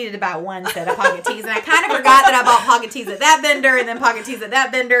only needed to buy 1 set of pocket tees. And I kind of forgot that I bought pocket tees at that vendor and then pocket tees at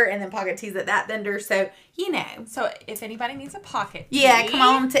that vendor and then pocket tees at that vendor. So, So if anybody needs a pocket tee. Yeah, come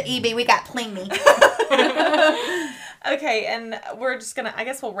on to EB. We got plenty. Okay, and we're just going to, I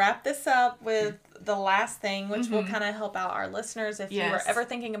guess we'll wrap this up with the last thing, which will kind of help out our listeners if you were ever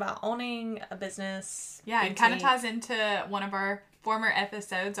thinking about owning a business. Yeah, it kind of ties into one of our former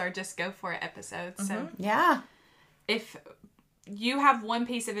episodes, our Just Go For It episodes. So if you have one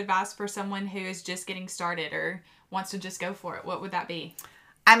piece of advice for someone who is just getting started or wants to just go for it, what would that be?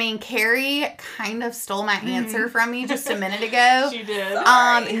 I mean, Carrie kind of stole my answer from me just a minute ago. She did.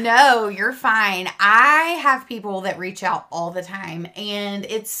 No, you're fine. I have people that reach out all the time, and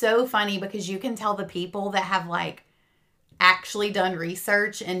it's so funny because you can tell the people that have like actually done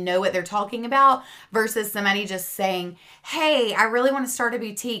research and know what they're talking about versus somebody just saying, hey, I really want to start a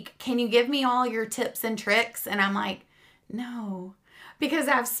boutique. Can you give me all your tips and tricks? And I'm like, no, because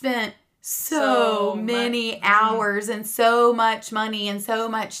I've spent so many hours and so much money and so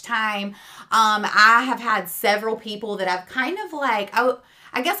much time. I have had several people that I've kind of like,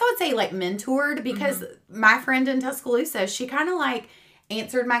 I guess I would say like mentored, because my friend in Tuscaloosa, she kind of like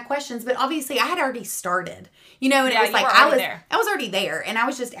answered my questions, but obviously I had already started, and it was like I was already there, and I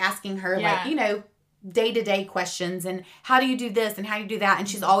was just asking her like, day-to-day questions, and how do you do this and how do you do that, and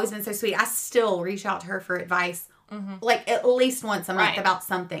she's always been so sweet. I still reach out to her for advice like at least once a month about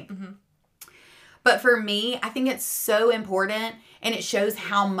something. But for me, I think it's so important, and it shows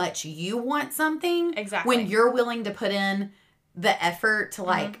how much you want something when you're willing to put in the effort to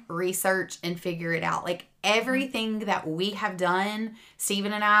like research and figure it out. Like everything that we have done,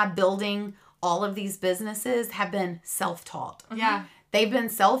 Stephen and I, building all of these businesses, have been self-taught. Yeah. They've been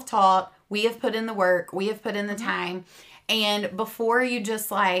self-taught. We have put in the work. We have put in the time. And before you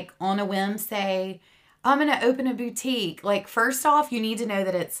just like on a whim say, I'm going to open a boutique, like first off, you need to know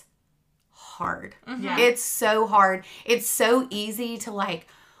that it's hard. It's so hard. It's so easy to like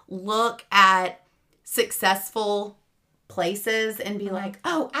look at successful places and be like,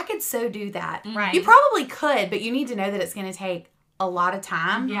 oh, I could so do that. Right. You probably could, but you need to know that it's going to take a lot of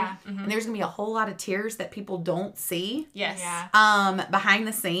time. Yeah. And there's going to be a whole lot of tears that people don't see. Yes. Yeah. Behind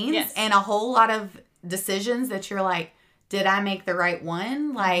the scenes. Yes. And a whole lot of decisions that you're like, did I make the right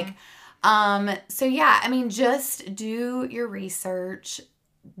one? Like, so yeah, I mean, just do your research.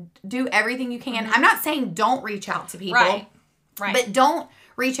 Do everything you can. I'm not saying don't reach out to people. Right. But don't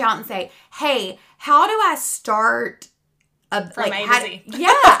reach out and say, hey, how do I start From A to Z. Yeah,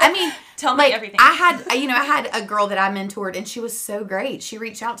 I mean, Tell me everything. I had a girl that I mentored, and she was so great. She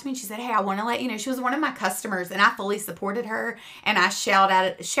reached out to me and she said, hey, I want to let you know, she was one of my customers, and I fully supported her, and I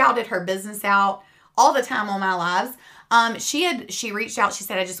shouted her business out all the time on my lives. She reached out, she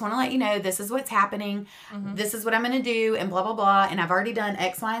said, I just want to let you know, this is what's happening. This is what I'm going to do, and blah, blah, blah. And I've already done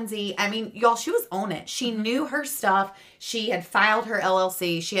X, Y, and Z. I mean, y'all, she was on it. She knew her stuff. She had filed her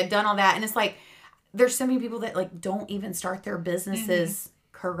LLC. She had done all that. And it's like, there's so many people that like don't even start their businesses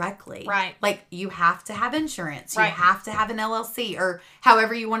correctly. Right. Like you have to have insurance. You Right. have to have an LLC or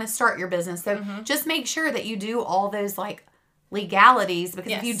however you want to start your business. So just make sure that you do all those like legalities,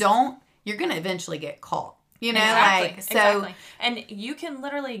 because if you don't, you're going to eventually get caught. You know, Exactly. And you can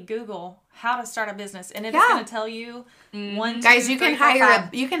literally Google how to start a business, and it's going to tell you Guys, you can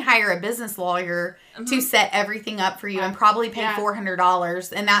hire a business lawyer to set everything up for you and probably pay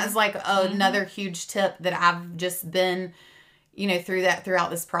 $400. And that is like another huge tip that I've just been,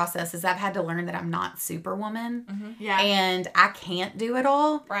 throughout this process, is I've had to learn that I'm not Superwoman. And I can't do it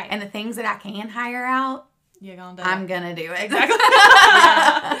all. Right. And the things that I can hire out, I'm gonna do it.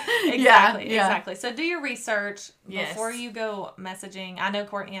 Exactly. So do your research before you go messaging. I know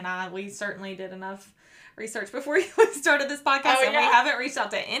Courtney and I, we certainly did enough research before we started this podcast, and we haven't reached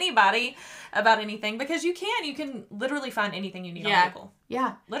out to anybody about anything, because you can literally find anything you need on Google.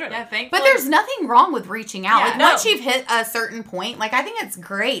 Yeah. Literally. Yeah, but there's nothing wrong with reaching out. Yeah, once you've hit a certain point, like I think it's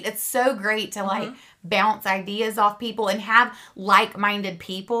great. It's so great to like bounce ideas off people and have like-minded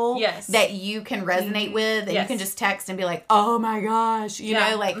people that you can resonate with, and you can just text and be like, oh my gosh, you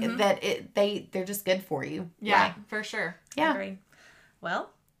know, like they're just good for you. Yeah, for sure. Yeah. Agreed. Well,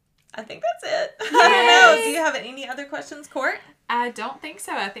 I think that's it. I don't know. Do you have any other questions, Court? I don't think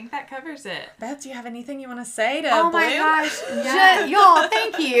so. I think that covers it. Beth, do you have anything you want to say to Oh Bloom? my gosh. Y'all,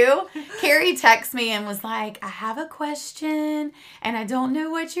 thank you. Carrie texted me and was like, I have a question and I don't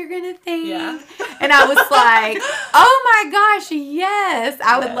know what you're going to think. Yeah. And I was like, oh my gosh, yes.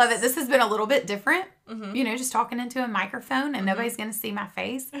 I would love it. This has been a little bit different. Just talking into a microphone and nobody's going to see my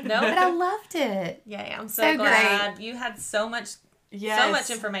face. No. But I loved it. Yeah, I'm so glad. You had so much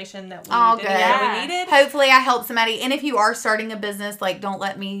information that we didn't know we needed. Hopefully I helped somebody. And if you are starting a business, like, don't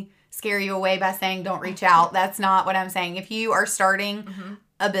let me scare you away by saying don't reach out. That's not what I'm saying. If you are starting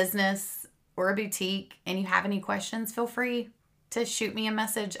a business or a boutique and you have any questions, feel free to shoot me a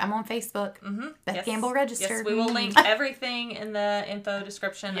message. I'm on Facebook. Beth Gamble Registered. Yes, we will link everything in the info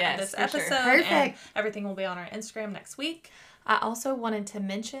description of this episode. Sure. Perfect. And everything will be on our Instagram next week. I also wanted to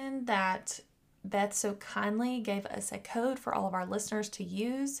mention that Beth so kindly gave us a code for all of our listeners to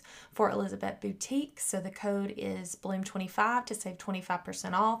use for Elizabeth Boutique. So the code is Bloom25 to save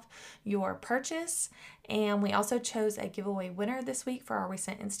 25% off your purchase. And we also chose a giveaway winner this week for our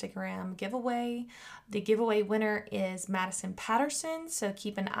recent Instagram giveaway. The giveaway winner is Madison Patterson. So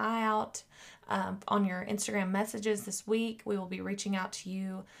keep an eye out on your Instagram messages this week. We will be reaching out to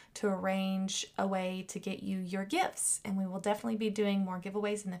you to arrange a way to get you your gifts. And we will definitely be doing more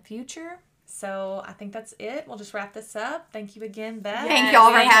giveaways in the future. So I think that's it. We'll just wrap this up. Thank you again, Beth. Thank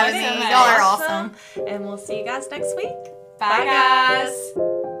y'all for having me. Y'all are awesome. And we'll see you guys next week. Bye guys.